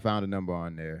 So I found a number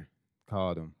on there,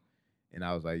 called them, and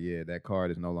I was like, yeah, that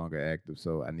card is no longer active.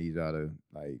 So I need y'all to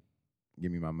like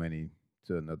give me my money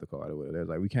to another card or whatever. They was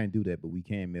like, we can't do that, but we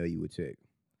can mail you a check.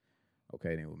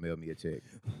 Okay, then we'll mail me a check.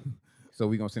 So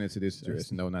we gonna send it to this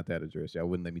address. No, not that address. Y'all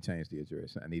wouldn't let me change the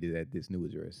address. I need it at this new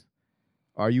address.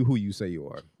 Are you who you say you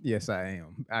are? Yes, I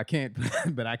am. I can't,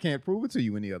 but I can't prove it to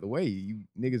you any other way. You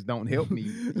niggas don't help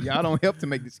me. Y'all don't help to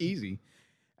make this easy.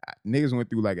 Niggas went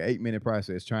through like an 8-minute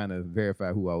process trying to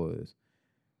verify who I was.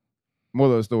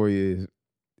 Moral of the story is,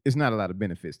 it's not a lot of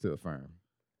benefits to a firm.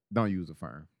 Don't use a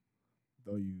firm.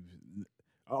 Don't use.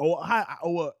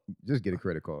 What? Just get a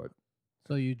credit card.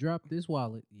 So you drop this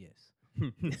wallet? Yes.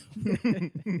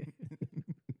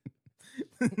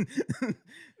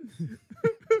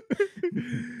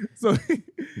 So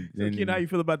Then- Ken, how you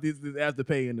feel about this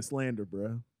Afterpay and the slander,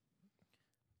 bro?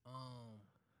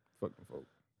 Fucking folk.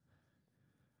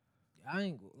 I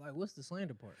ain't like. What's the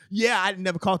slander part? Yeah, I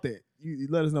never caught that. You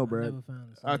let us know, I bro. never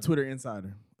found the Our slander. Twitter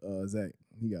insider, Zach,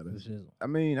 he got The us. shizzle. I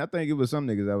mean, I think it was some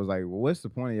niggas that was like, well, what's the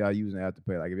point of y'all using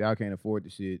Afterpay? Like, if y'all can't afford the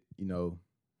shit,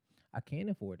 I can't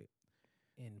afford it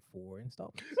in 4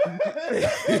 installments.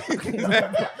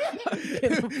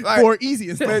 Like, For easy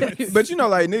installments. but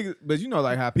like niggas, but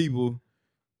like how people,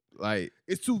 like,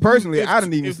 It's too personally, it's I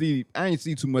didn't too- even if- see, I didn't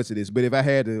see too much of this. But if I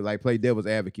had to like play devil's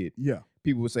advocate, Yeah,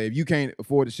 people would say if you can't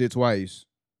afford the shit twice,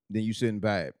 then you shouldn't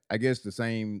buy it. I guess the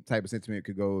same type of sentiment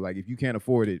could go like if you can't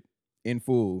afford it in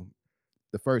full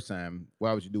the first time,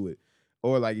 why would you do it?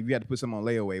 Or like if you had to put something on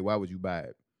layaway, why would you buy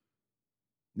it?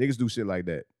 Niggas do shit like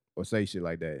that or say shit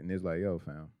like that, and it's like, yo,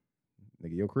 fam,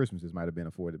 nigga, your Christmases might have been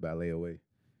afforded by layaway.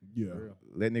 yeah,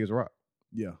 Let niggas rock.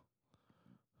 yeah.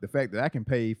 The fact that I can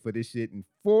pay for this shit in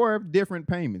 4 different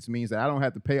payments means that I don't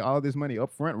have to pay all this money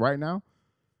up front right now.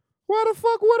 Why the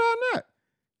fuck would I not?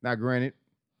 Now, granted,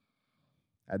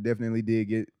 I definitely did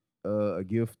get a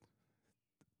gift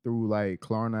through like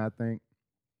Klarna, I think,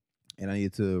 and I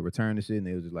needed to return the shit, and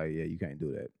they was just like, yeah, you can't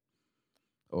do that.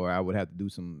 Or I would have to do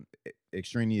some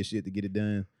extraneous shit to get it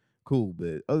done. Cool,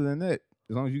 but other than that,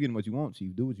 as long as you're getting what you want,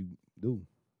 Chief, do what you do.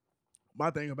 My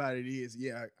thing about it is,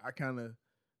 yeah, I kind of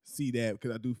see that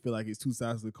because I do feel like it's two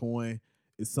sides of the coin.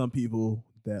 It's some people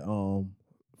that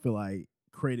feel like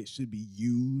credit should be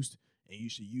used and you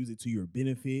should use it to your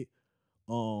benefit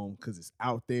because it's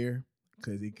out there,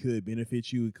 because it could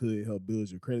benefit you. It could help build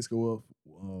your credit score up.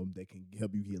 That can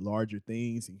help you get larger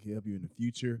things and can help you in the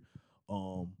future.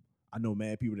 I know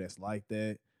mad people that's like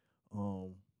that.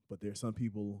 But there's some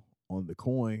people on the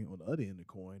other end of the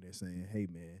coin, they're saying, hey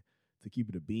man, to keep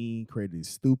it a bean, credit is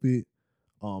stupid.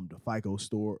 The FICO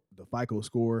score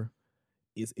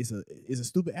is a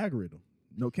stupid algorithm.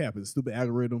 No cap, it's a stupid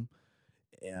algorithm.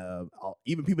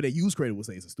 Even people that use credit will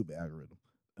say it's a stupid algorithm.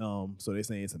 So they're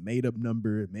saying it's a made up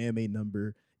number, man-made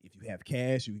number. If you have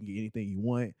cash, you can get anything you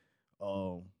want.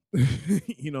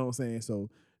 You know what I'm saying? So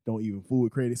don't even fool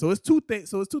with credit. So it's two things.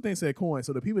 So it's two things to that coin.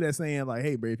 So the people that saying like,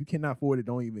 hey, bro, if you cannot afford it,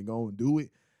 don't even go and do it.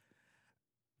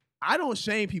 I don't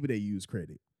shame people that use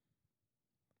credit.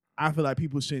 I feel like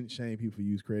people shouldn't shame people for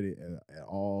use credit at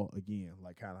all. Again,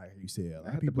 like kind of like you said,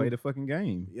 I have to play the fucking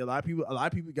game. a lot of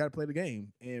people got to play the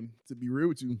game. And to be real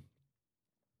with you,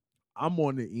 I'm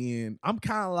on the end. I'm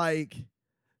kind of like,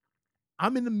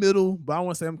 I'm in the middle, but I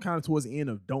want to say I'm kind of towards the end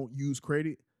of don't use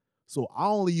credit. So I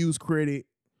only use credit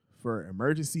for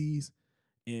emergencies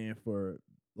and for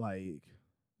like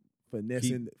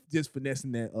finessing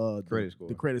that Credit score.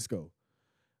 the credit score.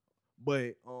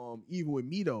 But even with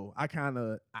me though, I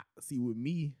see with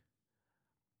me,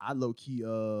 I low key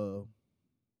don't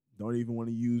even want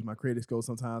to use my credit score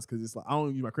sometimes because it's like I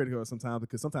don't use my credit card sometimes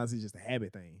because sometimes it's just a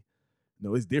habit thing.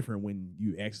 No, it's different when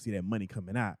you actually see that money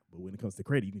coming out, but when it comes to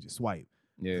credit, you can just swipe.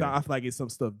 Yeah. So I feel like it's some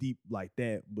stuff deep like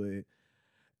that. But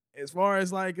as far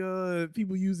as like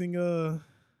people using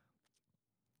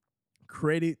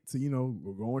credit to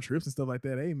go on trips and stuff like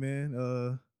that, hey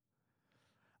man,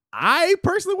 I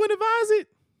personally wouldn't advise it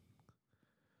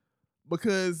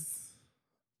because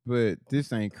But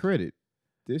this ain't credit.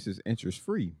 This is interest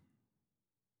free.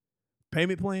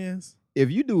 payment plans,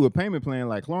 If you do a payment plan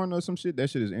like Klarna or some shit, that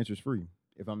shit is interest free,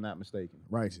 if I'm not mistaken.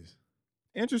 righteous.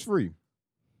 Interest free.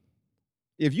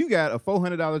 If you got a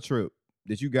 $400 trip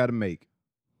that you got to make,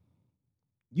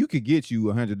 you could get you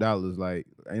 $100. Like,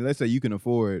 and let's say you can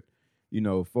afford,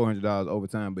 $400 over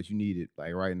time, but you need it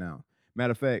like right now.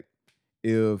 Matter of fact,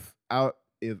 if I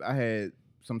had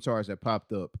some charge that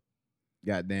popped up,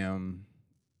 goddamn,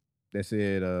 that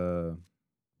said,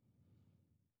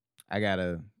 I got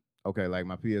like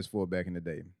my PS4 back in the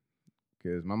day,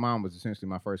 because my mom was essentially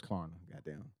my first Klarna.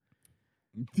 Goddamn.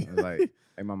 I was like,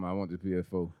 hey, mama, I want the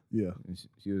PS4. Yeah. And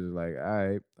she was just like,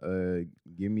 all right,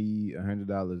 give me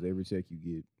 $100 every check you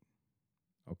get.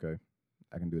 Okay,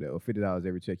 I can do that. Or $50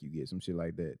 every check you get, some shit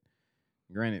like that.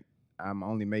 Granted, I'm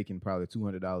only making probably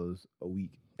 $200 a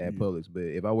week at Publix, but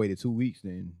if I waited 2 weeks,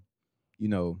 then,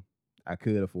 I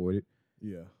could afford it.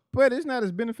 Yeah. But it's not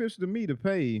as beneficial to me to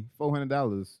pay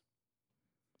 $400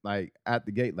 like out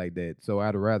the gate like that. So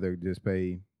I'd rather just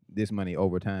pay this money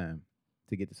over time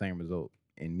to get the same result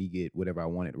and me get whatever I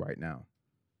wanted right now.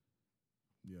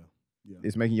 Yeah.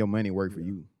 It's making your money work for Yeah.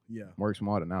 you. Yeah. Work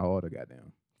smarter, not harder.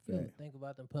 Goddamn. You ever Fact. think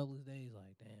about them Publix days,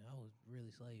 like, damn, I was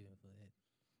really slaving for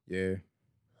that Yeah.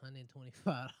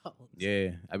 $125.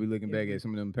 Yeah. I be looking back Every- at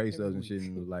some of them pay every stubs and shit week.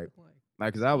 and was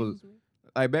like, cause I was excuse me?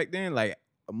 like back then, like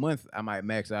a month, I might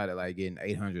max out at like getting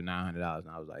 $800, $900, and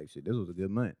I was like, shit, this was a good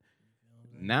month. You know what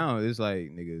I'm saying? Now it's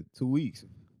like, nigga, 2 weeks,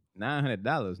 $900,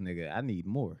 nigga. I need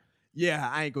more. Yeah,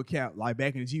 I ain't gonna cap. Like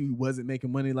back in the G, we wasn't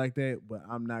making money like that, but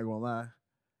I'm not gonna lie.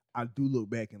 I do look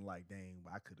back and like, dang,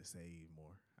 I could have saved more.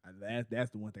 That's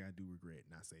the one thing I do regret,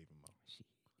 not saving more.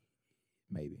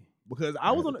 Maybe. Because I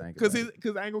I was had on to the, think because about it.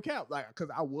 because I ain't gonna cap, like, because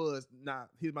I was not.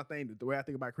 Here's my thing: the way I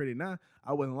think about credit now,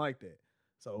 I wasn't like that.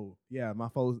 So yeah, my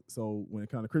folks. So when it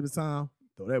comes to Christmas time,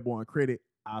 throw that boy on credit,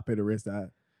 I'll pay the rest out.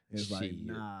 And it's like, Shit.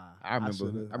 nah. I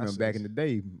remember back in the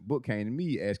day, Book came to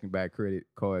me asking about credit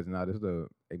cards and all this stuff.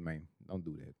 Hey man, don't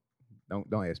do that.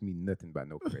 Don't ask me nothing about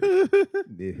no credit.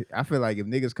 Yeah, I feel like if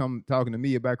niggas come talking to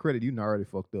me about credit, you know already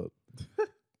fucked up.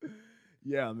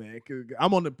 Yeah, man. Cause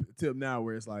I'm on the tip now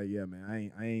where it's like, yeah,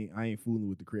 man, I ain't fooling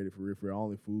with the credit for real. I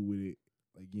only fool with it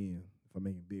again if I'm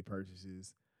making big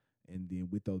purchases, and then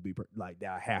with those like that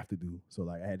I have to do. So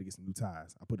like I had to get some new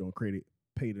ties. I put it on credit,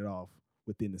 paid it off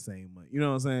within the same month. You know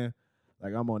what I'm saying?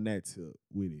 Like I'm on that tip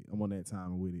with it. I'm on that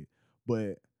time with it.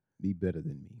 But Be better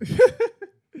than me.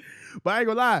 but I ain't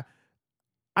gonna lie,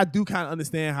 I do kind of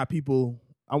understand how people.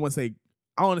 I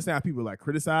don't understand how people like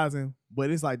criticizing,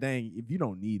 but it's like, dang, if you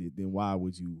don't need it, then why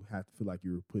would you have to feel like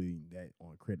you're putting that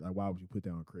on credit? Like, why would you put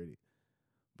that on credit?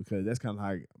 Because that's kind of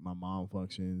how my mom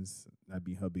functions. Not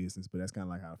being her business, but that's kind of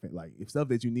like how I feel. Like, if stuff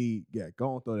that you need, yeah,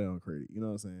 go and throw that on credit. You know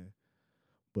what I'm saying?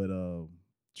 But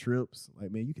trips,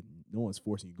 like, man, no one's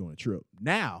forcing you to go on a trip.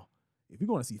 Now, if you're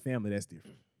going to see family, that's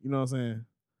different. You know what I'm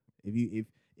saying?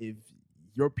 If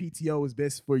your PTO is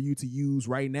best for you to use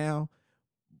right now,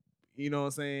 you know what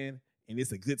I'm saying? And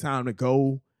it's a good time to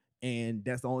go, and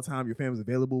that's the only time your family's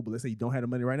available, but let's say you don't have the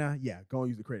money right now, yeah, go and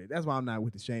use the credit. That's why I'm not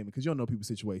with the shaming, because you don't know people's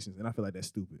situations, and I feel like that's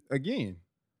stupid. Again,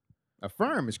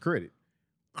 Affirm is credit.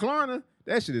 Klarna,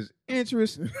 that shit is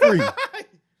interest free.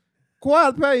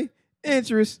 Quad Pay,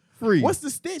 interest free. What's the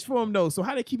stitch for them, though? So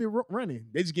how they keep it running?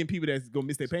 They just getting people that's going to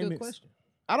miss their That's a good payments? question.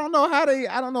 I don't know how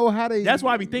they. That's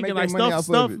why I be thinking make like their money off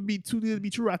stuff of it. be too good to be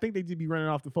true. I think they just be running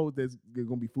off the folks that's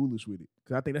gonna be foolish with it.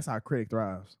 Cause I think that's how credit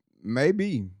thrives.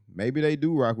 Maybe they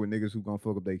do rock with niggas who gonna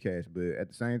fuck up their cash, but at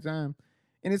the same time,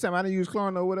 anytime I done use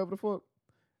Klarna or whatever the fuck,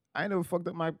 I ain't never fucked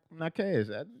up my cash.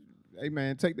 Hey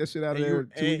man, take that shit out of there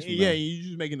 2 weeks from yeah, now. you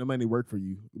just making the money work for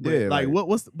you. But Yeah, like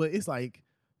like- but it's like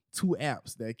 2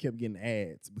 apps that kept getting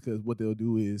ads, because what they'll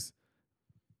do is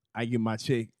I get my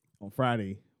check on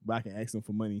Friday, but I can ask them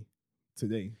for money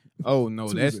today. Oh no,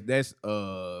 Tuesday. that's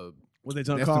What's that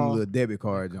junk that's some called? little debit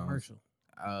card Jones. Commercial.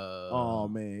 Oh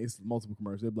man, it's multiple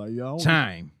commercials. They'll be like, yo,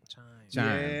 Chime.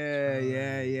 Chime.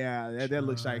 yeah. That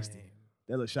looks shiesty. Chime.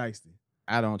 That looks shiesty.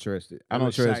 I don't trust it. I That don't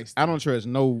looks trust. shiesty. I don't trust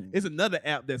no It's another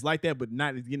app that's like that, but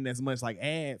not getting as much like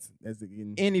ads as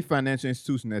getting. any financial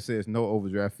institution that says no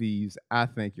overdraft fees. I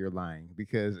think you're lying,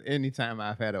 because anytime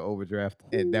I've had an overdraft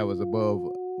and that was above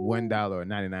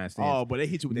 $1.99, Oh, but they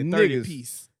hit you with that 30 Niggas.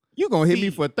 piece. you gonna hit me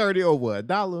fee. for 30 over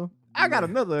 $1. I got Yeah.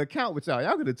 another account with y'all.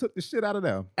 Y'all could have took the shit out of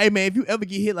there. Hey man, if you ever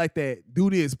get hit like that, do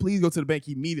this. Please go to the bank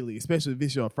immediately, especially if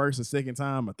it's your first or second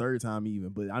time or third time even.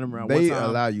 But I remember They one time.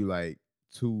 allow you like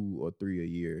 2 or 3 a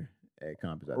year at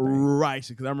Compass, I think. Right,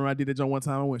 because I remember I did that joint one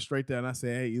time. I went straight there and I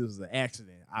said, "Hey, it was an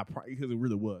accident." Because it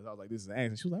really was. I was like, "This is an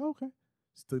accident." She was like, "Okay."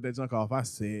 She took that junk off. I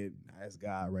said, "That's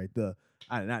God right there."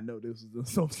 I did not know this was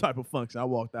some type of function. I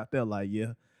walked out there like,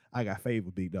 "Yeah, I got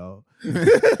favor, big dog."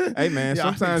 Hey man,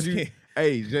 Y'all sometimes niggas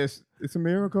it's a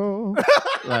miracle.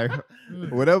 Like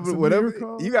Mm. whatever, It's a whatever.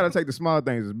 miracle. You gotta take the small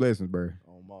things as blessings, bro.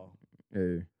 Oh, ma.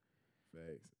 Yeah.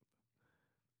 Facts.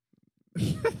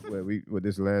 Well, with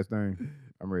this last thing,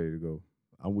 I'm ready to go.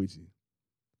 I'm with you.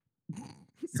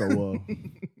 So, All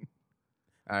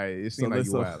right, it seems like let's-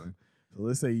 you wilding. so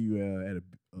let's say you at a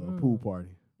pool party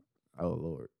Oh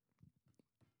Lord,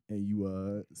 and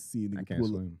you see a I nigga can't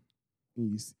pull up swim.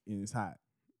 and it's hot,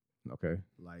 Okay,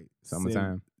 like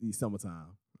Summertime? Summertime,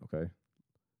 okay,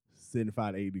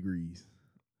 75 to 80 degrees.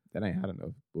 that ain't hot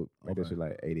enough. But make that Okay. shit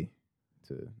like 80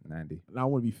 to 90. And I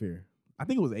want to be fair. I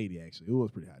think it was 80 actually. It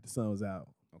was pretty hot. The sun was out,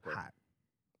 Okay. hot.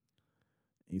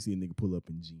 And you see a nigga pull up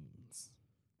in jeans.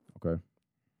 Okay,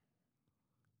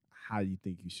 How do you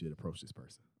think you should approach this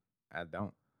person? I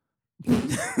don't.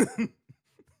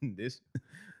 this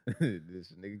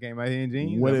this nigga came out here in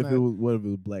jeans. What I'm if not- what if it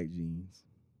was black jeans?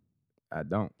 I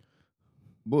don't.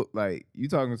 But like you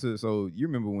talking to, so you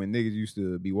remember when niggas used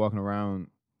to be walking around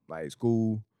like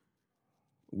school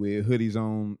with hoodies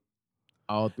on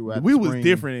all throughout. We the was spring,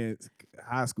 different in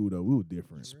high school though. We were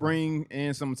different. spring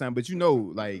and summertime. But you know,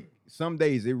 like some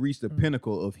days it reached the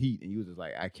pinnacle of heat, and you was just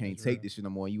like, I can't That's take real. this shit no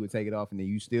more. And you would take it off, and then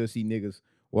you still see niggas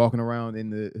walking around in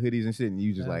the hoodies and shit, and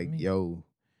you just That's like, me. yo,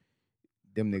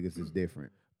 them niggas is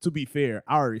different. To be fair,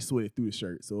 I already sweated through the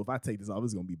shirt, so if I take this off,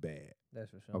 it's gonna be bad. That's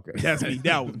for sure. Okay. That's me.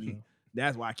 That was me.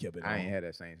 That's why I kept it on. I ain't had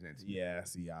that same sense. Yeah,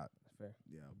 see, Fair.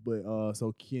 yeah. But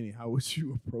so Kenny, how would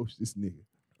you approach this nigga?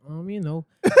 You know,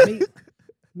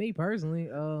 me personally,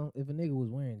 if a nigga was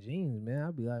wearing jeans, man,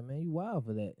 I'd be like, man, you wild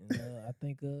for that. And I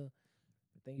think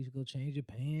you should go change your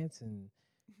pants and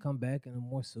come back in a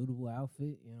more suitable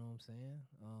outfit. You know what I'm saying?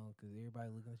 Because everybody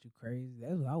looking at you crazy.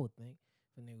 That's what I would think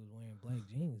if a nigga was wearing black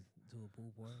jeans to a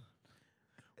pool party.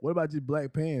 What about your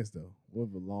black pants though? What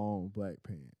about long black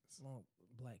pants? Long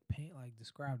black pant, like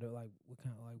describe it. Like what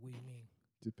kind? Like what do you mean?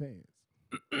 Your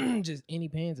pants? Just any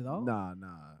pants at all? Nah.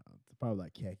 Probably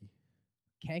like khaki.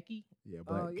 Khaki? Yeah,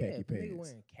 black Yeah, khaki if a nigga pants.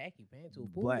 wearing khaki pants to a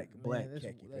pool, Black man, that's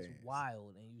khaki that's pants.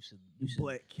 wild, and you should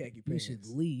Black khaki you pants. should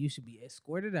leave. You should be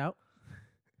escorted out,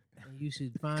 and you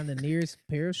should find the nearest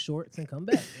pair of shorts and come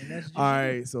back. And that's just All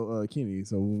right, so Kenny,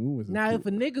 so when we was in Now, pool- if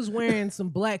a nigga's wearing some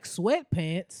black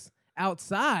sweatpants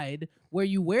outside where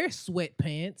you wear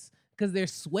sweatpants because they're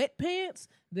sweatpants,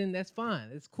 then that's fine.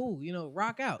 It's cool. You know,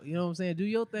 rock out. You know what I'm saying? Do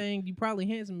your thing. You probably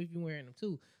handsome if you're wearing them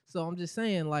too. So I'm just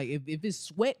saying, like, if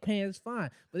it's sweatpants, fine.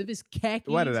 But if it's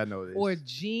khakis Why did I know this? or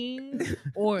jeans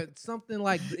or something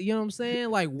like, you know what I'm saying?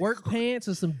 Like work pants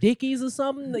or some Dickies or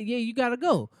something, like, yeah, you gotta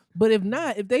go. But if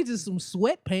not, if they just some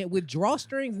sweatpants with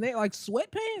drawstrings and they like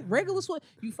sweatpants, regular sweat,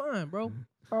 you fine, bro.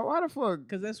 Oh, why the fuck?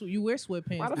 Because that's what you wear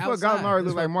sweatpants. Why the fuck outside. Gallinari look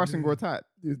That's like what- Marcin Gortat?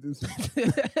 this-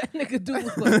 That nigga do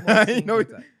look like I Marcin ain't know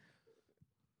Gortat.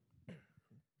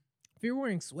 If you're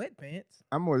wearing sweatpants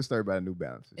I'm more disturbed by the New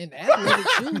Balances. and athletic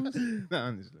shoes, Nah,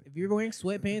 honestly. if you're wearing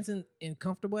sweatpants and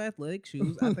comfortable athletic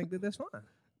shoes, I think that's fine.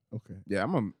 okay. Yeah,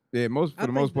 for the most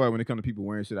think part, when it comes to people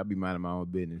wearing shit, I be minding my own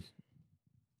business.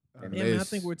 Alright. Yeah, man, I Unless-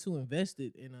 think we're too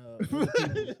invested in other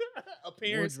people's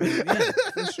Appearance. wardrobe. Yeah,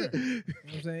 for sure. You know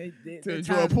what I'm saying? It To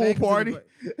enjoy ties a pool back into the party?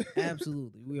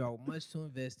 Absolutely. We are much too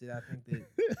invested. I think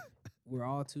that we're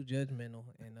all too judgmental,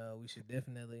 and we should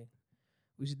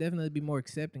definitely be more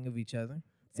accepting of each other.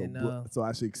 So, And so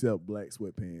I should accept black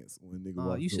sweatpants when nigga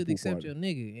walks you to a should pool accept party. your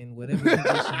nigga in whatever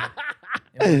condition,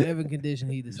 in whatever condition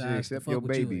he You should decides to accept fuck your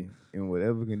with baby you in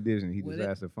whatever condition he Whatever-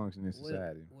 decides to function in in.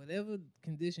 society. Whatever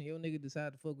condition your nigga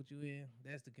decide to fuck with you in,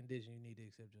 that's the condition you need to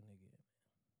accept your nigga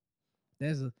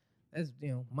in. That's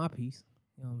my piece.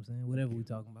 You know what I'm saying? Whatever we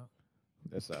talking about.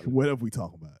 That's solid. Whatever we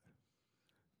talking about.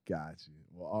 Got you.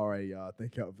 Well, all right, y'all.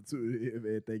 Thank y'all for tuning in,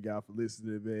 man. Thank y'all for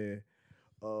listening, man.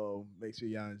 Make sure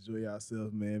y'all enjoy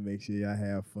yourselves, man. Make sure y'all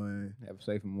have fun. Have a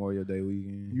safe Memorial Day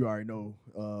weekend. You already know,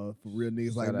 for real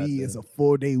niggas like Shout out me, to- it's a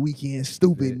 4-day weekend.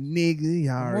 Stupid Bitch. nigga.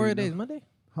 Y'all Memorial already Day is know. Monday?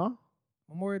 Huh?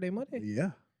 Memorial Day Monday?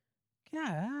 Yeah.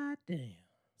 God damn.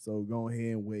 So go ahead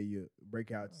and wear your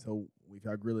breakout. So if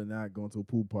y'all grilling out, going to a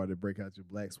pool party, break out your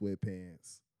black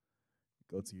sweatpants.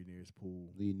 Go to your nearest pool.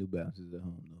 Leave New Balances at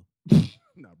home though.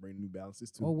 Not bring New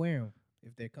Balances too. Or wear them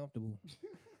if they're comfortable.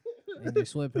 And your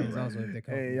sweatpants also if they're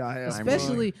comfortable. Hey, y'all have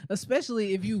fun.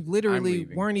 Especially if you literally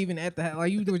leaving. weren't even at the house.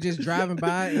 Like you were just driving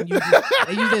by and you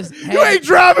just had, You ain't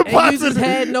driving and by you just to the-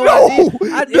 had no No,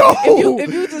 idea. no.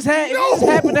 If you just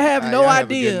happened to have All right, no y'all have a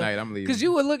good idea. night. I'm leaving. Because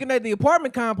you were looking at the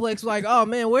apartment complex like, oh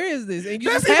man, where is this? And you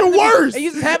That's just happened even to be- worse. and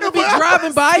you just happen to be If I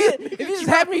driving by see- it. If you just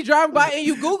happen to be driving by it and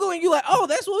you Google and you like, oh,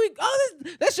 that's what we. Oh,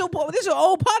 that's your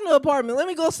old partner apartment. Let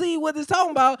me go see what it's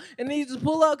talking about. And then you just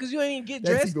pull up because you ain't get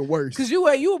That's dressed. even worse. Because you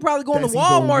were probably going That's to even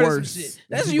Walmart or some worse. shit. That's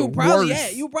That's where you were even probably worse.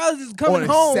 at. You were probably just coming On a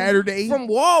home Saturday? from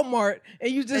Walmart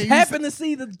and you just And you happen to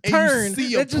see the turn.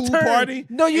 see a that just pool turned. party,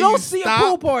 No, you and don't you see stop? a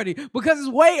pool party because it's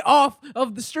way off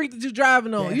of the street that you're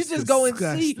driving on. You That's just go and see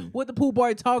disgusting. what the pool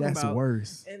party talking That's about.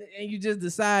 worse. And you just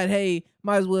decide, hey,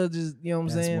 might as well just, you know what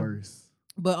I'm That's saying? worse.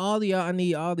 But I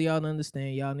need all of y'all to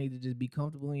understand. Y'all need to just be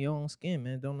comfortable in your own skin,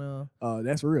 man.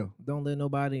 That's real. Don't let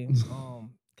nobody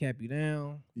cap you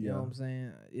down. You know Yeah. what I'm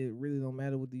saying? It really don't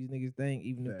matter what these niggas think,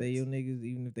 even if they Facts. your niggas,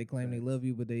 even if they claim they Facts. love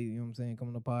you, but they, you know what I'm saying, come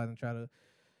in the pod and try to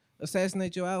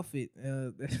assassinate your outfit.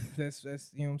 That's you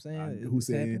know what I'm saying? Who It's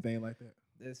said happen. anything like that?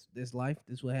 That's life.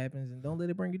 That's what happens, and don't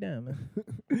let it bring you down,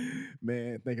 man.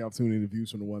 Man, thank y'all for tuning in to Views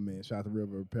from the One Man. Shout out to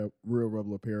Real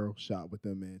Rebel Apparel. Shop with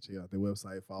them, man. Check out their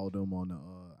website. Follow them on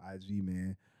the IG,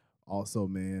 man. Also,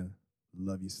 man,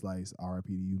 love you, Slice. RIP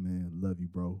to you, man. Love you,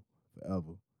 bro.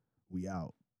 Forever. We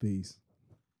out. Peace.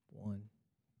 One.